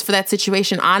happy and blessed for that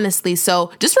situation, honestly.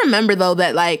 So just remember though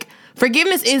that like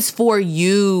forgiveness is for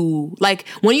you. Like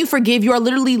when you forgive, you are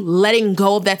literally letting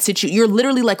go of that situation. You're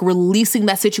literally like releasing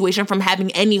that situation from having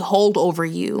any hold over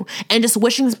you and just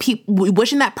wishing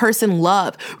that person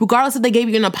love, regardless if they gave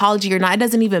you an apology or not. It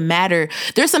doesn't even matter.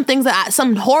 There's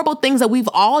some horrible things that we've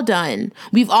all done.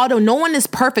 No one is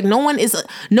perfect. No one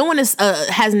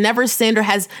has never sinned or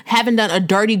haven't done a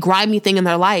dirty, grimy thing in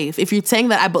their life. If you're saying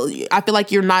that, I feel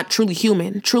like you're not truly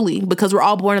human, truly, because we're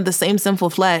all born of the same sinful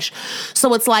flesh.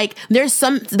 So it's like, there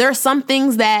are some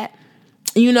things that,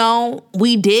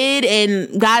 we did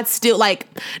and God still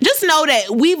just know that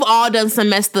we've all done some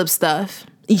messed up stuff.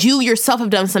 You yourself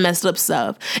have done some messed up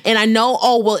stuff. And I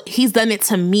know, he's done it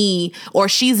to me or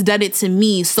she's done it to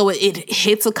me. So it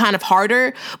hits a kind of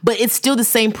harder, but it's still the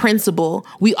same principle.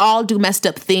 We all do messed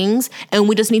up things and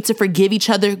we just need to forgive each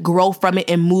other, grow from it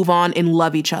and move on and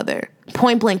love each other.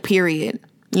 Point blank, period.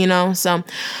 So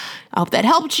I hope that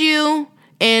helped you.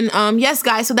 And yes,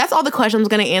 guys, so that's all the questions I'm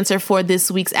going to answer for this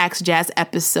week's Ask Jazz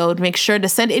episode. Make sure to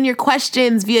send in your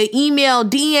questions via email,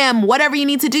 DM, whatever you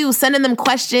need to do. Send in them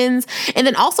questions. And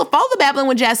then also follow the Babbling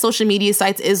with Jazz social media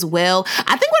sites as well.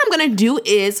 I think what I'm going to do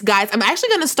is, guys, I'm actually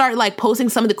going to start posting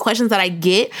some of the questions that I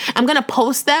get. I'm going to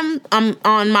post them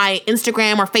on my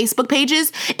Instagram or Facebook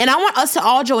pages. And I want us to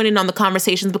all join in on the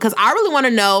conversations because I really want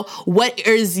to know what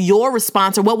is your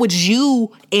response or what would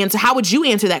you answer? How would you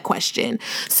answer that question?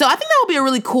 So I think that would be a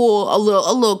really cool, a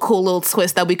little cool little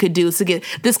twist that we could do to get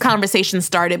this conversation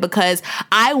started, because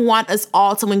I want us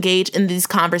all to engage in these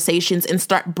conversations and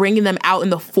start bringing them out in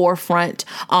the forefront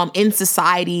in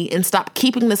society and stop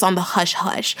keeping this on the hush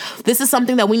hush. This is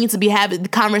something that we need to be having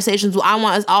conversations with. I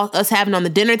want us having on the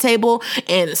dinner table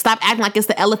and stop acting like it's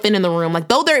the elephant in the room. Like,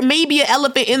 though there may be an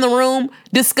elephant in the room,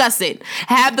 discuss it,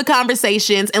 have the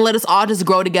conversations, and let us all just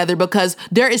grow together, because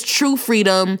there is true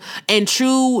freedom and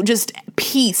true just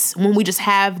peace when we just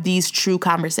have these true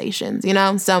conversations,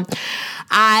 So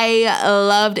I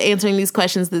loved answering these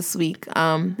questions this week.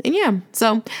 And yeah,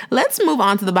 so let's move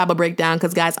on to the Bible breakdown,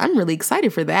 because guys, I'm really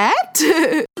excited for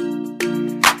that.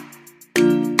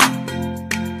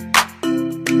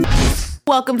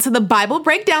 welcome to the Bible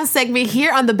breakdown segment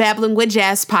here on the Babbling with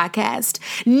Jazz podcast.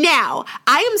 Now,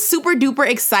 I am super duper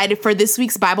excited for this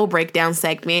week's Bible breakdown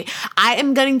segment. I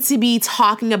am going to be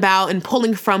talking about and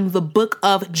pulling from the book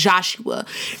of Joshua.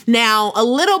 Now, a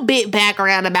little bit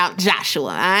background about Joshua,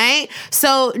 all right?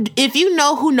 So, if you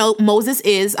know who Moses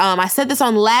is, I said this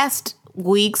on last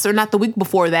week's, or not the week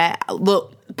before that, the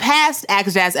past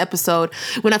Ask Jazz episode,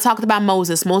 when I talked about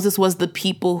Moses. Moses was the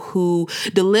people who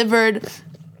delivered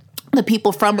the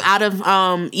people from out of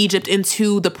Egypt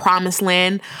into the promised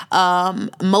land.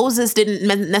 Moses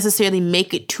didn't necessarily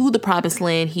make it to the promised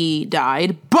land. He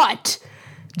died, but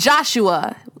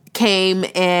Joshua came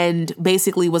and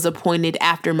basically was appointed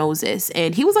after Moses.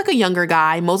 And he was like a younger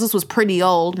guy. Moses was pretty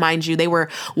old, mind you. They were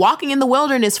walking in the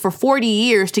wilderness for 40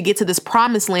 years to get to this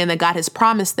promised land that God has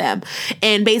promised them.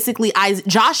 And basically,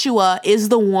 Joshua is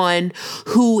the one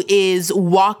who is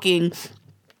walking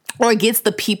or gets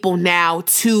the people now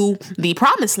to the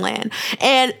promised land.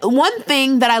 And one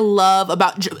thing that I love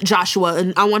about Joshua,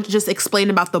 and I want to just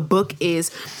explain about the book, is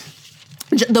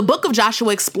the book of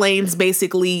Joshua explains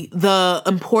basically the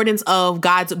importance of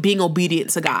God's being obedient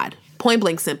to God. Point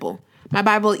blank simple. My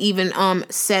Bible even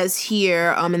says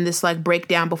here in this like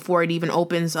breakdown before it even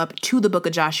opens up to the book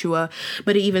of Joshua,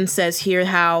 but it even says here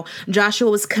how Joshua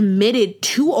was committed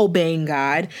to obeying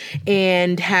God,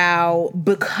 and how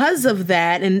because of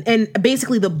that, and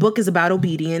basically the book is about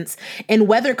obedience, and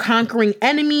whether conquering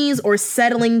enemies or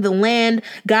settling the land,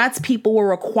 God's people were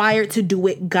required to do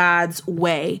it God's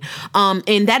way.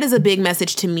 And that is a big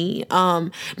message to me.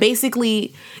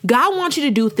 Basically, God wants you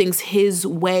to do things his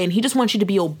way, and he just wants you to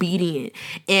be obedient.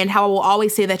 And how I will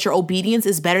always say that your obedience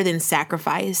is better than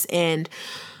sacrifice. And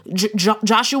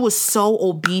Joshua was so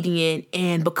obedient,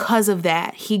 and because of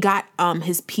that, he got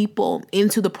his people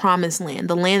into the promised land,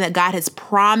 the land that God has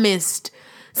promised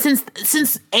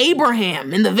since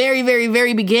Abraham in the very, very,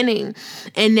 very beginning.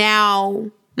 And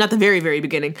now, not the very, very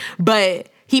beginning, but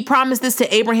he promised this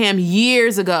to Abraham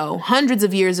years ago, hundreds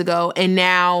of years ago, and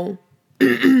now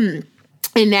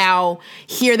and now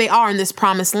here they are in this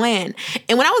promised land.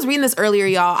 And when I was reading this earlier,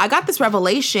 y'all, I got this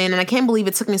revelation, and I can't believe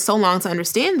it took me so long to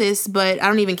understand this, but I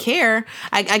don't even care.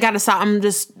 I gotta stop. I'm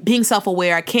just being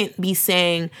self-aware. I can't be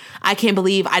saying, I can't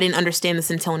believe I didn't understand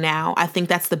this until now. I think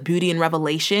that's the beauty in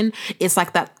revelation. It's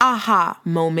like that aha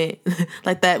moment,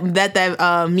 like that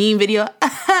meme video.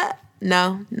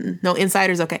 No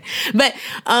insiders. Okay. But,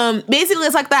 basically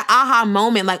it's like that aha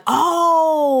moment, like,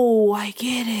 oh, I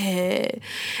get it.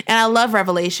 And I love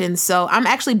Revelation. So I'm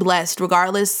actually blessed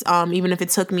regardless. Even if it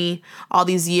took me all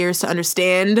these years to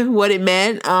understand what it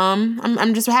meant.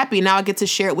 I'm just happy now I get to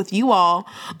share it with you all.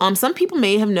 Some people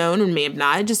may have known and may have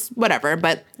not, just whatever,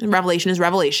 but Revelation is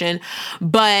Revelation.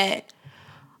 But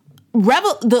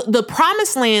the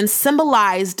promised land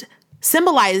symbolized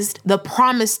the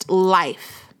promised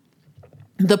life.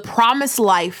 The promised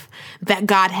life that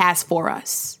God has for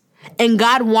us. And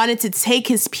God wanted to take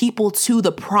his people to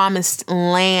the promised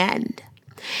land.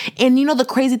 And you know, the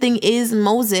crazy thing is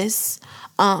Moses,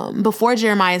 before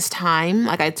Jeremiah's time,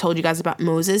 like I told you guys about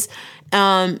Moses,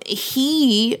 like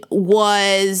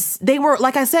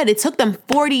I said, it took them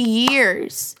 40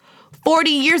 years. 40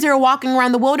 years they were walking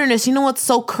around the wilderness. You know what's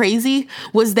so crazy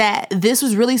was that this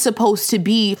was really supposed to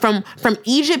be from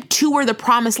Egypt to where the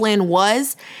promised land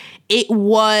was. It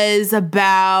was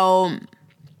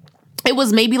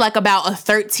maybe like about a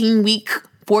 13-week,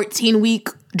 14-week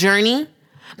journey,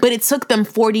 but it took them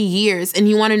 40 years. And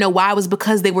you want to know why? It was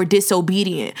because they were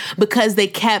disobedient, because they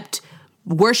kept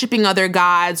worshiping other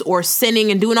gods or sinning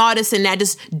and doing all this and that,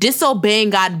 just disobeying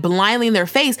God blindly in their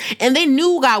face. And they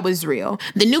knew God was real.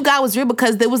 They knew God was real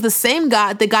because there was the same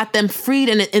God that got them freed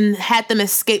and had them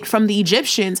escape from the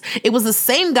Egyptians. It was the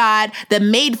same God that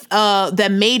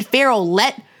made Pharaoh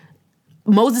let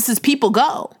Moses' people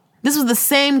go. This was the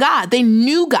same God. They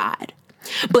knew God.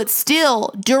 But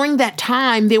still, during that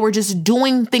time, they were just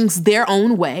doing things their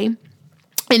own way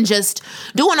and just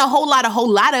doing a whole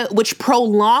lot of, which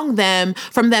prolonged them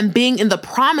from them being in the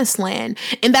promised land.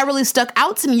 And that really stuck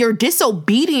out to me. Your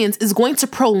disobedience is going to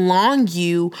prolong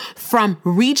you from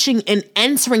reaching and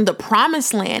entering the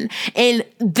promised land. And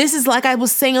this is like I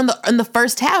was saying in the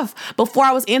first half before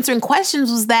I was answering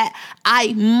questions, was that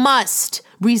I must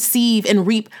receive and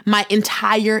reap my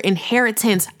entire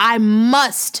inheritance. I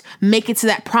must make it to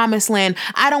that promised land.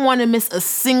 I don't want to miss a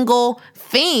single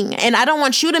thing, and I don't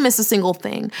want you to miss a single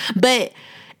thing. But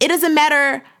it doesn't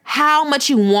matter how much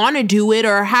you want to do it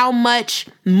or how much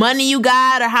money you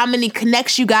got or how many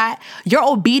connects you got. Your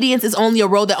obedience is only a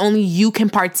role that only you can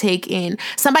partake in.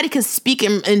 Somebody can speak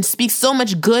and speak so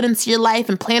much good into your life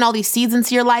and plant all these seeds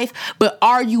into your life, but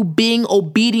are you being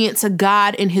obedient to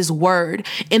God and his word?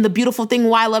 And the beautiful thing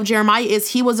why I love Jeremiah is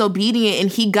he was obedient and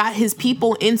he got his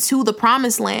people into the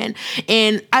promised land.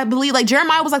 And I believe like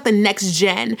Jeremiah was like the next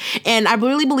gen. And I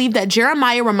really believe that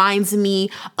Jeremiah reminds me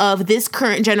of this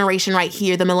current generation right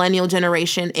here, the millennial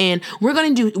generation. And we're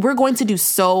going to do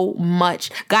so much.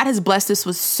 God has blessed us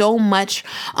with so much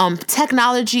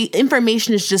technology.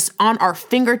 Information is just on our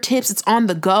fingertips. It's on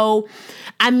the go.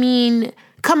 I mean,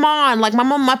 come on. Like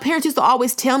my parents used to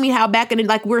always tell me how back in the,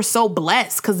 like, we're so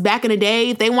blessed because back in the day,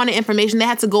 if they wanted information, they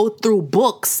had to go through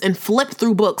books and flip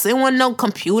through books. It wasn't no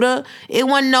computer. It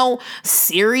wasn't no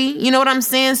Siri. You know what I'm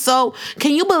saying? So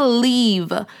can you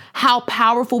believe how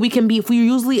powerful we can be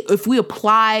if we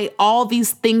apply all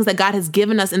these things that God has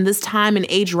given us in this time and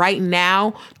age right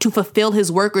now to fulfill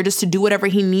his work or just to do whatever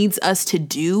he needs us to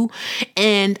do?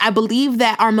 And I believe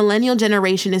that our millennial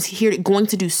generation is here going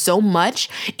to do so much.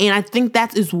 And I think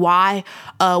that is why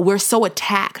we're so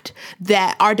attacked,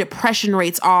 that our depression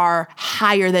rates are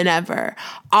higher than ever.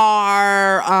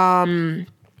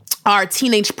 Our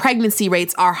teenage pregnancy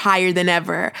rates are higher than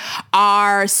ever.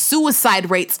 Our suicide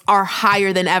rates are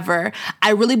higher than ever. I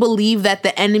really believe that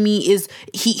the enemy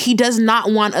he does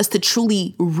not want us to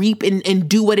truly reap and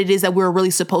do what it is that we're really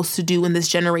supposed to do in this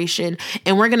generation.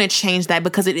 And we're going to change that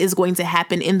because it is going to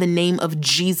happen in the name of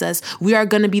Jesus. We are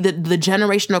going to be the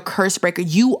generational curse breaker.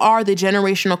 You are the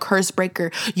generational curse breaker.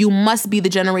 You must be the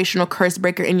generational curse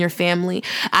breaker in your family.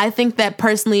 I think that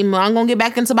personally, I'm going to get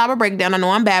back into Bible breakdown. I know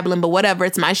I'm babbling, but whatever,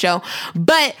 it's my show.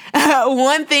 But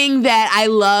one thing that I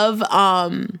love,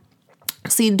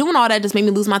 doing all that just made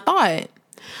me lose my thought.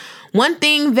 One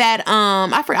thing that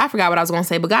I forgot what I was going to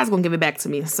say, but God's going to give it back to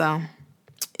me. So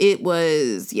it's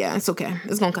okay.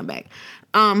 It's going to come back.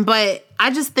 But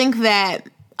I just think that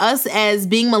us as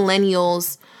being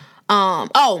millennials, I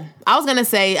was going to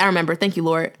say, I remember, thank you,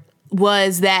 Lord,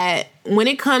 was that when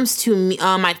it comes to me,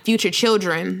 my future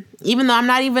children, even though I'm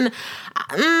not even,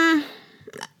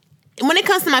 when it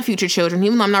comes to my future children,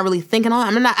 even though I'm not really thinking,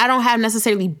 I don't have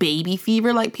necessarily baby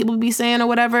fever like people be saying or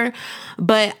whatever,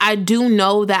 but I do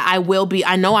know that I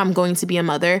know I'm going to be a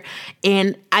mother,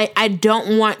 and I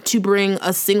don't want to bring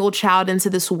a single child into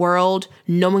this world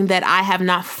knowing that I have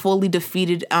not fully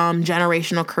defeated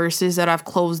generational curses, that I've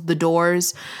closed the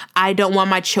doors. I don't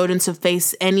want my children to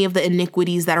face any of the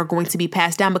iniquities that are going to be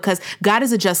passed down, because God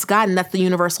is a just God, and that's the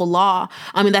universal law.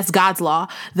 I mean, that's God's law,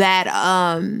 that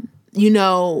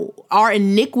our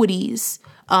iniquities,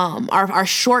 our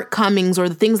shortcomings, or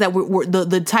the things that we're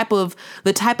the type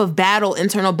of battle,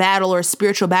 internal battle or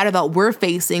spiritual battle that we're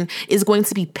facing, is going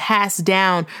to be passed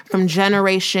down from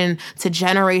generation to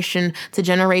generation to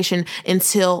generation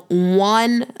until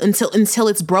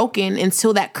it's broken,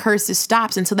 until that curse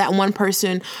stops, until that one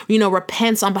person,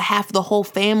 repents on behalf of the whole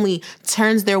family,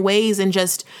 turns their ways, and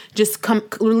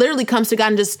literally comes to God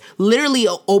and just literally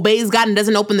obeys God and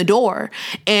doesn't open the door.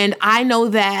 And I know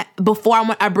that before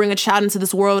I bring a child into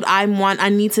this world, I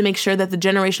need to make sure that the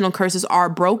generational curses are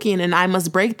broken, and I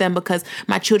must break them, because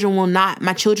my children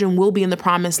will be in the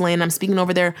promised land. I'm speaking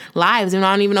over their lives, and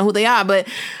I don't even know who they are, but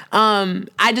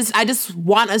I just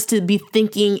want us to be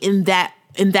thinking in that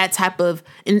type of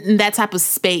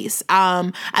space.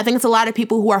 I think it's a lot of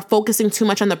people who are focusing too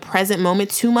much on the present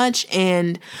moment too much,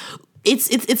 and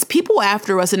it's people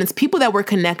after us, and it's people that we're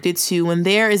connected to, and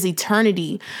there is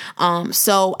eternity.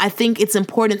 So I think it's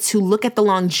important to look at the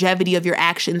longevity of your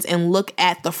actions and look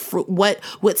at the fruit,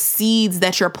 what seeds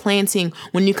that you're planting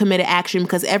when you commit an action,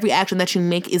 because every action that you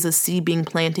make is a seed being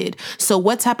planted. So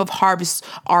what type of harvest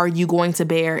are you going to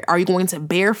bear? Are you going to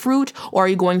bear fruit, or are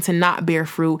you going to not bear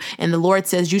fruit? And the Lord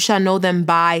says, you shall know them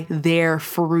by their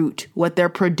fruit, what they're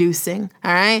producing.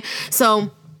 All right. So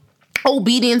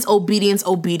obedience.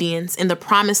 And the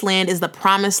promised land is the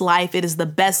promised life. It is the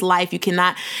best life. You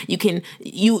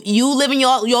living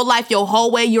your life your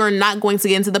whole way, you're not going to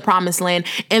get into the promised land.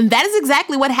 And that is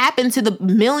exactly what happened to the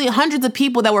hundreds of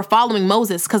people that were following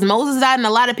Moses, because Moses died and a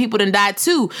lot of people done died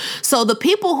too. So the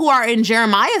people who are in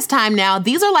Jeremiah's time now,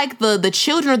 these are like the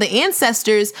children or the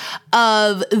ancestors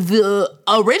of the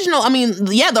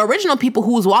original people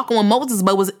who was walking with Moses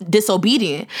but was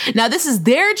disobedient. Now this is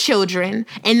their children,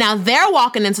 and now they're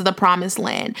walking into the promised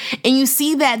land. And you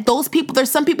see that there's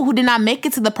some people who did not make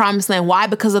it to the promised land. Why?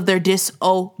 Because of their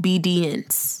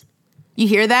disobedience. You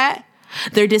hear that?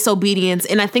 their disobedience.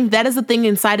 And I think that is the thing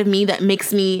inside of me that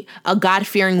makes me a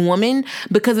God-fearing woman,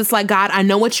 because it's like, God, I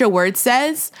know what your word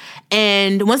says.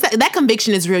 And once that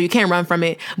conviction is real, you can't run from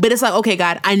it. But it's like, okay,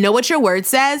 God, I know what your word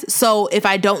says. So if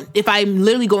I'm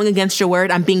literally going against your word,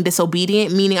 I'm being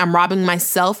disobedient, meaning I'm robbing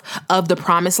myself of the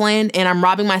promised land, and I'm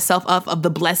robbing myself of the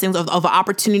blessings of an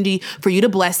opportunity for you to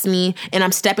bless me. And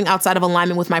I'm stepping outside of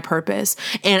alignment with my purpose.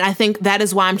 And I think that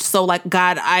is why I'm so like,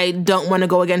 God, I don't want to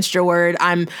go against your word.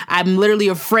 I'm literally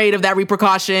afraid of that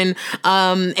repercussion.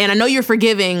 And I know you're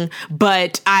forgiving,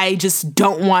 but I just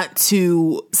don't want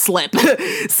to slip.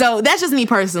 So that's just me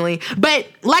personally. But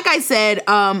like I said,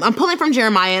 I'm pulling from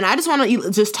Jeremiah, and I just want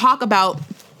to talk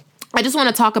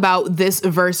about this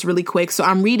verse really quick. So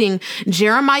I'm reading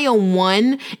Jeremiah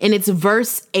 1, and it's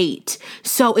verse 8.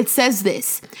 So it says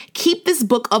this: keep this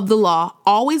book of the law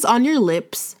always on your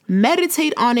lips,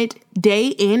 meditate on it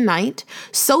day and night,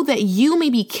 so that you may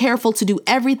be careful to do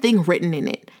everything written in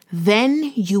it.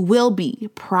 Then you will be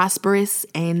prosperous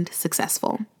and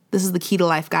successful. This is the key to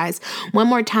life, guys. One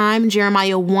more time,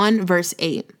 Jeremiah 1, verse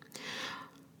 8.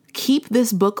 Keep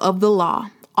this book of the law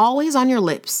always on your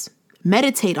lips.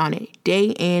 Meditate on it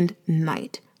day and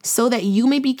night, so that you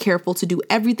may be careful to do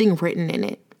everything written in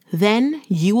it. Then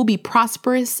you will be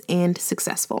prosperous and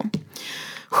successful.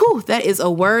 Whew, that is a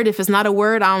word. If it's not a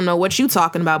word, I don't know what you're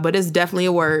talking about, but it's definitely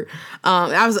a word.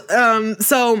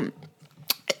 So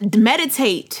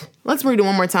meditate. Let's read it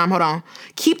one more time. Hold on.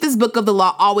 Keep this book of the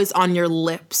law always on your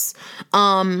lips.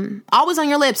 Always on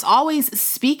your lips, always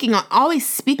speaking it,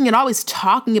 always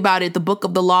talking about it, the book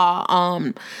of the law.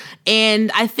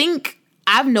 And I think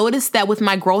I've noticed that with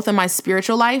my growth in my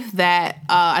spiritual life that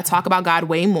I talk about God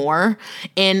way more.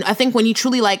 And I think when you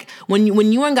truly when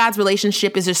you and God's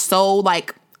relationship is just so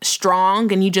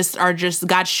strong, and you just are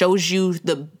God shows you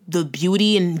the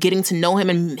beauty and getting to know him,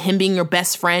 and him being your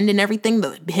best friend and everything,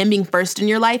 him being first in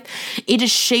your life, it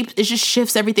just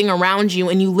shifts everything around you.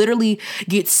 And you literally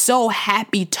get so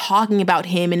happy talking about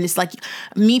him. And it's like,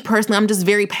 me personally, I'm just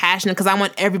very passionate because I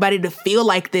want everybody to feel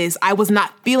like this. I was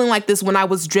not feeling like this when I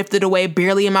was drifted away,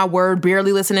 barely in my word,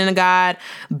 barely listening to God,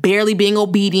 barely being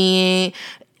obedient,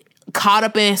 caught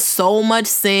up in so much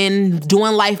sin,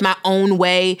 doing life my own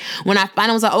way. When I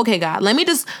finally was like, okay, God, let me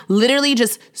just literally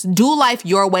just do life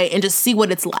your way and just see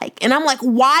what it's like. And I'm like,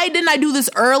 why didn't I do this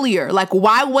earlier?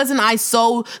 Why wasn't I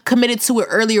so committed to it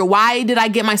earlier? Why did I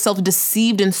get myself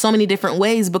deceived in so many different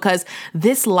ways? Because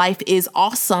this life is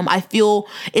awesome. I feel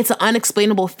it's an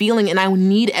unexplainable feeling, and I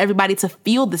need everybody to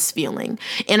feel this feeling.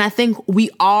 And I think we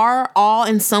are all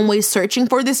in some ways searching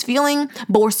for this feeling,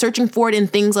 but we're searching for it in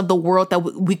things of the world that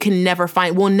we can never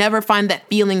find. We'll never find that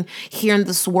feeling here in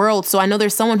this world. So I know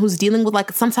there's someone who's dealing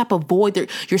with some type of void.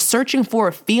 You're searching for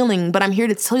a feeling, but I'm here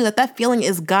to tell you that feeling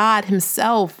is God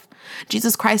himself,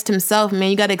 Jesus Christ himself.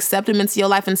 Man, you got to accept him into your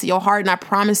life, into your heart. And I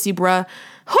promise you, bruh,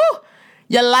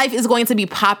 your life is going to be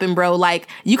popping, bro.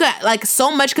 You got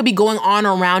so much could be going on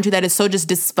around you that is so just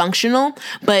dysfunctional.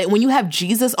 But when you have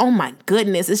Jesus, oh my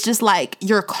goodness, it's just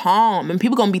you're calm, and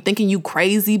people gonna be thinking you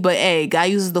crazy. But hey, God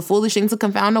uses the foolish things to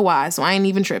confound the wise, so I ain't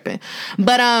even tripping.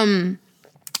 But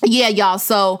yeah, y'all.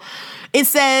 So it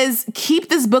says, keep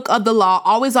this book of the law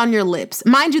always on your lips.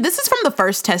 Mind you, this is from the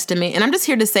First Testament. And I'm just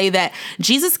here to say that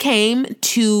Jesus came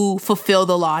to fulfill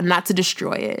the law, not to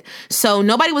destroy it. So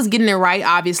nobody was getting it right,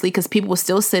 obviously, because people were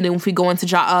still sinning. If we go into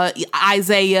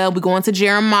Isaiah, we go into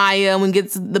Jeremiah, when we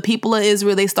get to the people of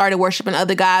Israel, they started worshiping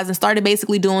other gods and started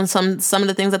basically doing some of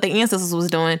the things that their ancestors was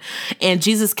doing. And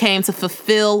Jesus came to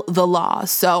fulfill the law.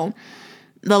 So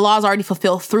the law is already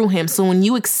fulfilled through him. So when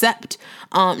you accept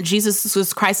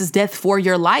Jesus Christ's death for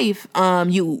your life,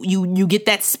 you get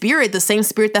that spirit, the same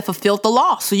spirit that fulfilled the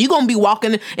law. So you're going to be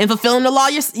walking and fulfilling the law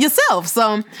yourself.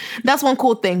 So that's one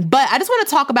cool thing. But I just want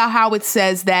to talk about how it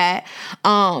says that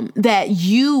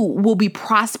you will be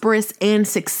prosperous and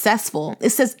successful.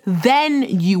 It says, then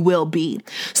you will be.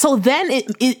 So then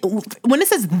when it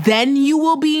says then you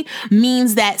will be,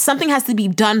 means that something has to be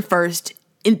done first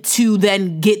to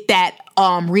then get that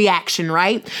reaction,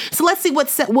 right? So let's see what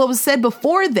was said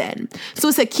before then. So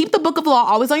it said, keep the book of the law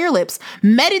always on your lips,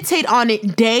 meditate on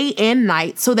it day and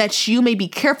night, so that you may be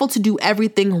careful to do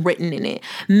everything written in it.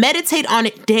 Meditate on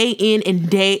it day in and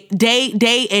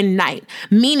day and night.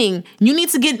 Meaning you need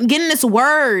to get in this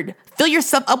word. Fill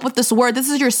yourself up with this word. This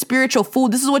is your spiritual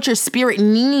food. This is what your spirit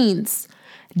needs.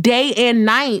 Day and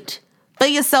night. Fill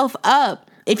yourself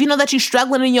up. If you know that you're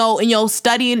struggling in your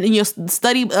studying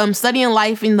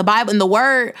life in the Bible, in the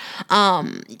Word,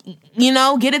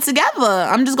 get it together.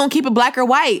 I'm just gonna keep it black or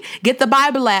white. Get the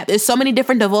Bible app. There's so many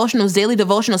different devotionals, daily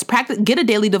devotionals. Get a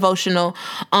daily devotional,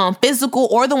 physical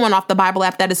or the one off the Bible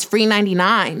app that is free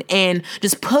 99, and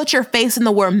just put your face in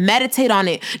the Word. Meditate on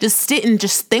it. Just sit and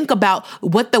just think about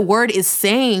what the Word is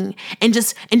saying, and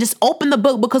just open the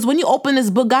book, because when you open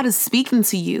this book, God is speaking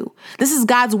to you. This is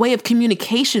God's way of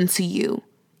communication to you.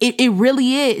 It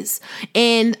really is.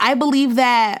 And I believe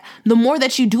that the more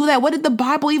that you do that, what did the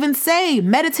Bible even say?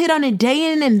 Meditate on it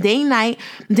day in and day night,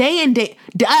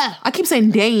 I keep saying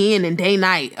day in and day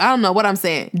night. I don't know what I'm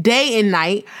saying. Day and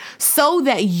night, so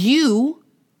that you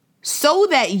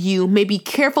may be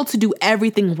careful to do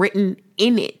everything written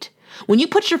in it. When you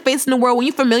put your face in the world, when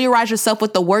you familiarize yourself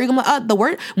with the Word,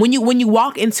 when you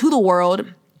walk into the world,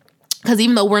 because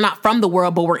even though we're not from the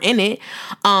world, but we're in it,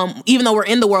 even though we're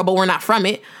in the world, but we're not from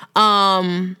it,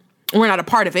 we're not a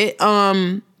part of it.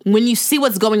 When you see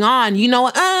what's going on,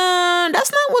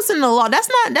 that's not what's in the law. That's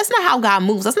not how God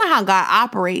moves. That's not how God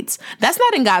operates. That's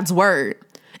not in God's Word.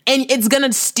 And it's going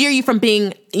to steer you from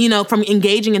being, from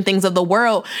engaging in things of the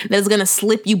world that is going to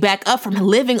slip you back up from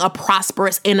living a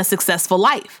prosperous and a successful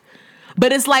life.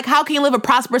 But it's like, how can you live a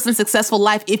prosperous and successful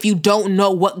life if you don't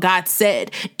know what God said,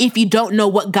 if you don't know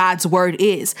what God's Word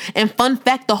is? And fun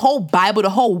fact, the whole Bible, the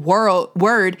whole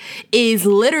Word is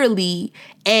literally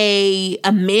a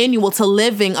manual to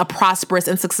living a prosperous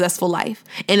and successful life.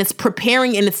 And it's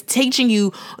preparing and it's teaching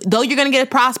you, though you're going to get a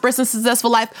prosperous and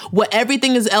successful life, what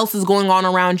everything else is going on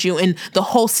around you and the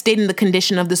whole state and the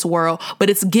condition of this world. But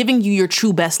it's giving you your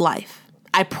true best life.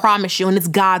 I promise you. And it's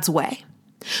God's way.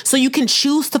 So you can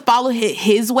choose to follow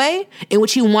his way, in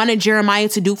which he wanted Jeremiah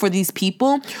to do for these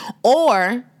people,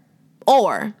 or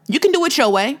you can do it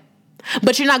your way,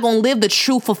 but you're not going to live the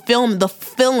true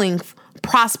fulfilling,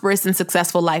 prosperous and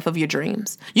successful life of your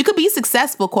dreams. You could be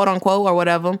successful, quote unquote, or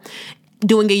whatever,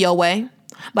 doing it your way.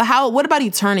 But what about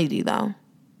eternity though?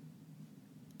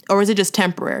 Or is it just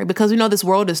temporary? Because we know this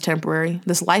world is temporary.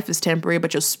 This life is temporary,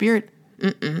 but your spirit,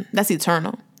 that's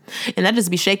eternal. And that just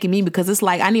be shaking me, because it's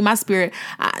like, I need my spirit.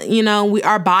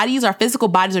 Our physical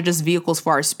bodies are just vehicles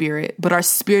for our spirit, but our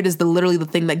spirit is literally the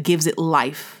thing that gives it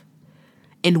life.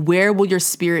 And where will your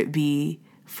spirit be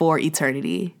for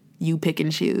eternity? You pick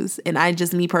and choose. And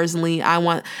me personally, I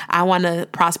want a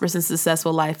prosperous and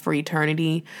successful life for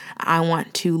eternity. I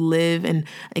want to live and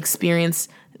experience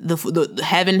the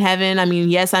heaven. I mean,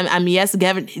 yes,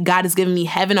 God has given me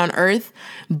heaven on earth,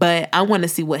 but I want to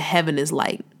see what heaven is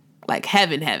like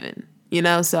heaven,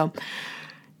 So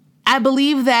I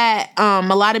believe that a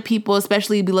lot of people,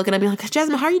 especially, be looking at me like,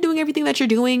 Jasmine, how are you doing everything that you're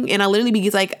doing? And I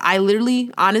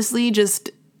honestly just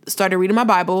started reading my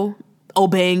Bible,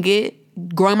 obeying it,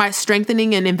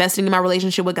 strengthening and investing in my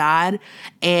relationship with God,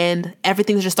 and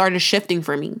everything just started shifting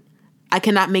for me. I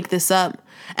cannot make this up.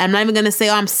 I'm not even going to say,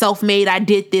 I'm self-made. I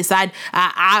did this.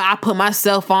 I put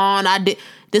myself on.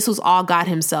 This was all God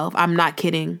himself. I'm not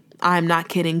kidding.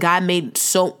 God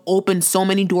opened so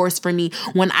many doors for me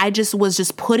when I was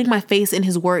just putting my face in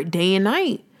his Word day and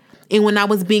night. And when I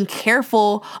was being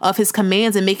careful of his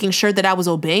commands and making sure that I was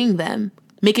obeying them,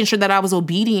 making sure that I was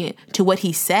obedient to what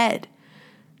he said.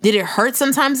 Did it hurt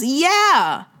sometimes?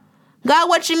 Yeah. God,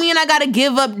 what you mean I got to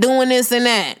give up doing this and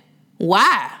that?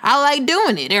 Why? I like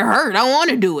doing it. It hurt. I want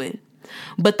to do it.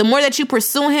 But the more that you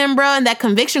pursue him, bro, and that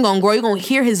conviction gonna grow, you're gonna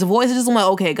hear his voice. It's just like,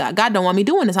 okay, God don't want me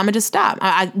doing this. I'm gonna just stop.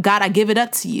 God, I give it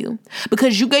up to you,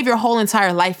 because you gave your whole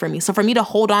entire life for me. So for me to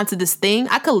hold on to this thing,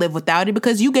 I could live without it,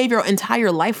 because you gave your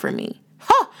entire life for me.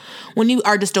 When you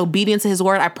are just obedient to his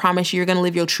Word, I promise you're gonna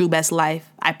live your true best life.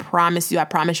 I promise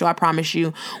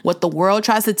you. What the world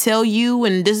tries to tell you,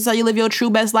 and this is how you live your true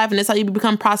best life, and this is how you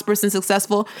become prosperous and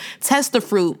successful. Test the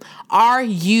fruit.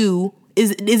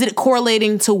 Is it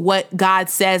correlating to what God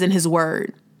says in his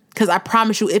Word? Because I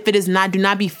promise you, if it is not, do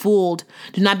not be fooled.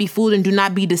 Do not be fooled and do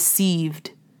not be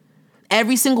deceived.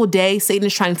 Every single day, Satan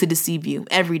is trying to deceive you.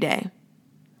 Every day.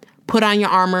 Put on your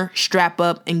armor, strap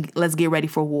up, and let's get ready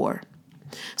for war.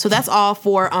 So that's all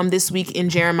for this week in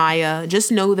Jeremiah.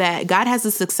 Just know that God has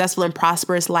a successful and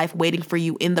prosperous life waiting for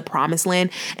you in the promised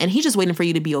land, and he's just waiting for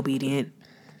you to be obedient.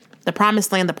 The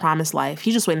promised land, the promised life.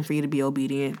 He's just waiting for you to be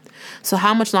obedient. So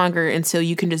how much longer until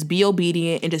you can just be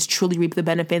obedient and just truly reap the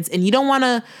benefits? And you don't want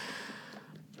to,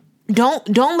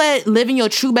 don't let living your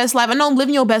true best life. I know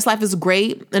living your best life is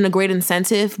great and a great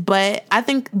incentive, but I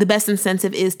think the best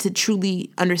incentive is to truly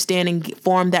understand and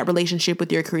form that relationship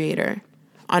with your Creator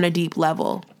on a deep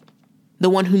level. The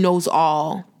one who knows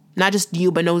all, not just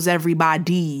you, but knows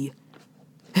everybody.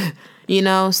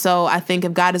 So I think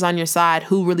if God is on your side,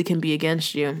 who really can be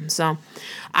against you? So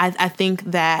I think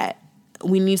that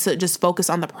we need to just focus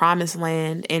on the promised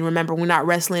land and remember we're not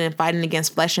wrestling and fighting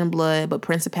against flesh and blood, but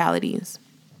principalities.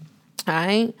 All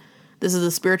right. This is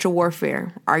a spiritual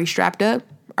warfare. Are you strapped up?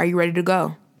 Are you ready to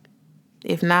go?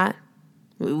 If not,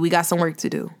 we got some work to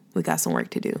do.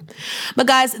 But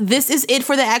guys, this is it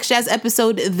for the Ask Jazz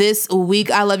episode this week.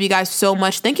 I love you guys so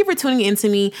much. Thank you for tuning in to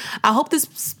me. I hope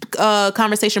this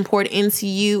conversation poured into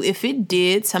you. If it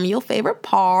did, tell me your favorite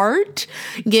part.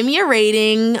 Give me a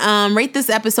rating. Rate this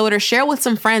episode or share it with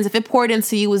some friends. If it poured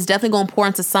into you, it's definitely going to pour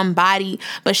into somebody.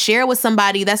 But share it with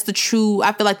somebody. That's I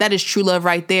feel like that is true love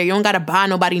right there. You don't got to buy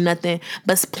nobody nothing,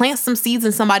 but plant some seeds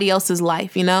in somebody else's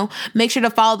life, Make sure to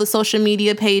follow the social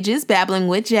media pages, Babbling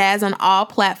with Jazz, on all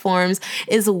platforms,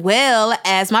 as well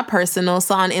as my personal.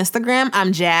 So on Instagram,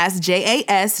 I'm Jazz,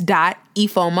 JAS.Ifeoma,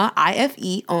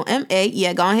 IFEOMA.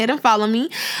 Yeah, go ahead and follow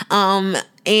me.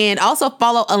 And also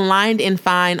follow Aligned and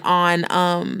Fine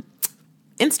on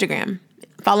Instagram.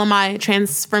 Follow my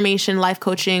transformation life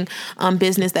coaching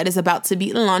business that is about to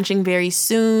be launching very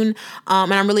soon.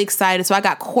 And I'm really excited. So I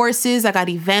got courses, I got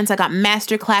events, I got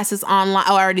master classes online.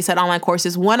 Oh, I already said online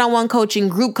courses, one-on-one coaching,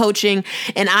 group coaching.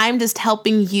 And I'm just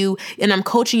helping you and I'm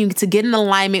coaching you to get in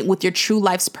alignment with your true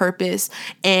life's purpose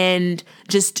and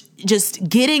just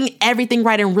getting everything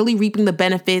right and really reaping the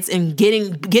benefits and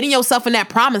getting yourself in that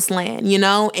promised land,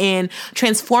 and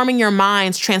transforming your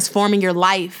minds, transforming your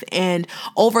life and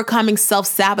overcoming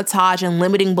self-sabotage and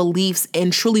limiting beliefs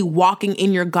and truly walking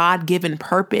in your God-given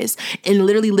purpose and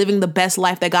literally living the best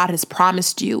life that God has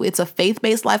promised you. It's a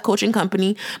faith-based life coaching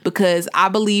company because I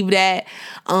believe that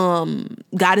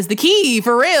God is the key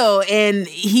for real and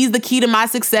he's the key to my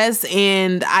success.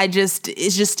 And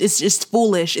it's just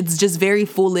foolish. It's just very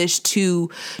foolish to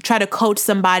try to coach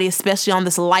somebody, especially on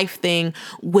this life thing,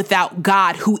 without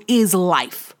God, who is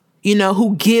life,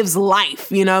 who gives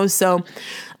life, So,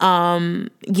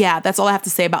 yeah, that's all I have to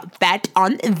say about that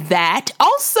on that.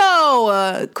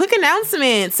 Also, quick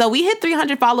announcement. So we hit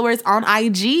 300 followers on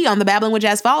IG on the Babbling with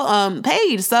Jazz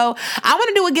page. So I want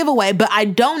to do a giveaway, but I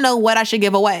don't know what I should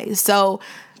give away. So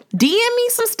DM me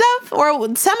some stuff or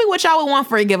tell me what y'all would want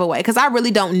for a giveaway because I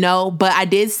really don't know. But I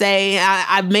did say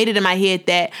I've made it in my head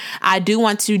that I do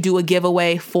want to do a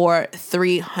giveaway for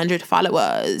 300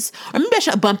 followers. Or maybe I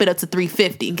should bump it up to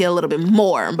 350 and get a little bit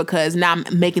more because now I'm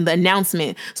making the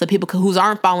announcement so people who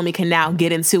aren't following me can now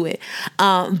get into it.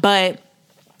 But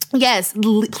yes,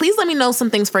 please let me know some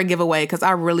things for a giveaway because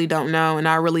I really don't know and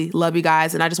I really love you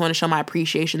guys and I just want to show my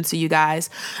appreciation to you guys.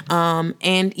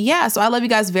 And yeah, so I love you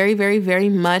guys very, very, very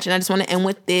much. And I just want to end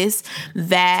with this,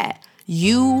 that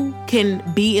you can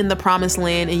be in the promised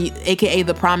land and aka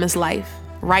the promised life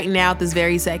right now at this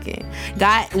very second.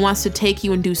 God wants to take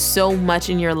you and do so much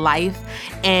in your life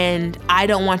and I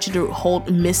don't want you to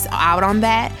miss out on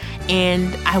that.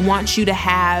 And I want you to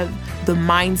have the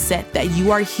mindset that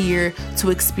you are here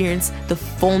to experience the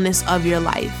fullness of your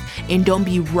life and don't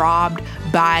be robbed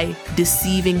by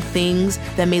deceiving things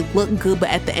that may look good but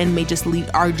at the end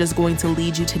are just going to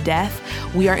lead you to death.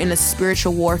 We are in a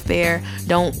spiritual warfare.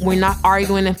 We're not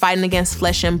arguing and fighting against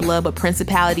flesh and blood but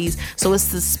principalities. So it's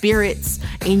the spirits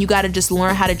and you got to just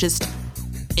learn how to just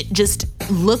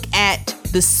look at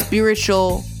the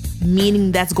spiritual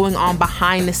meaning that's going on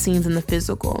behind the scenes in the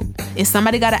physical. If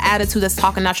somebody got an attitude that's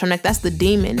talking out your neck, that's the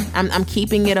demon. I'm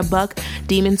keeping it a buck.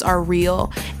 Demons are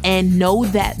real. And know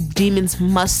that demons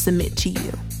must submit to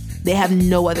you. They have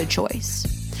no other choice.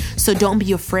 So don't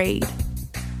be afraid.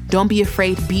 Don't be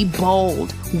afraid. Be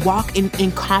bold. Walk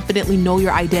in confidently know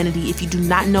your identity. If you do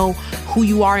not know who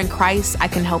you are in Christ, I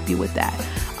can help you with that.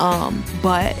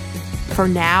 But for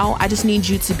now, I just need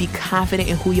you to be confident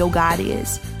in who your God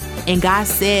is. And God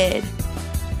said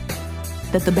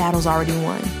that the battle's already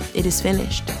won. It is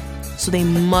finished. So they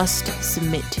must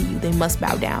submit to you. They must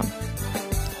bow down.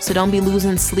 So don't be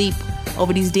losing sleep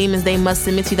over these demons. They must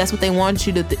submit to you. That's what they want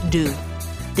you to do.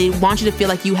 They want you to feel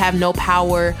like you have no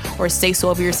power or say so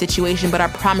over your situation, but I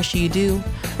promise you do.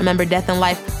 Remember, death and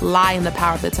life lie in the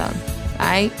power of the tongue. All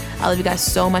right? I love you guys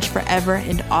so much forever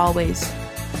and always.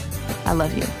 I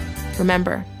love you.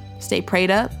 Remember, stay prayed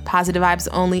up, positive vibes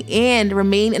only, and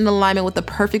remain in alignment with the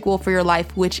perfect will for your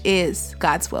life, which is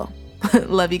God's will.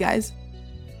 Love you guys.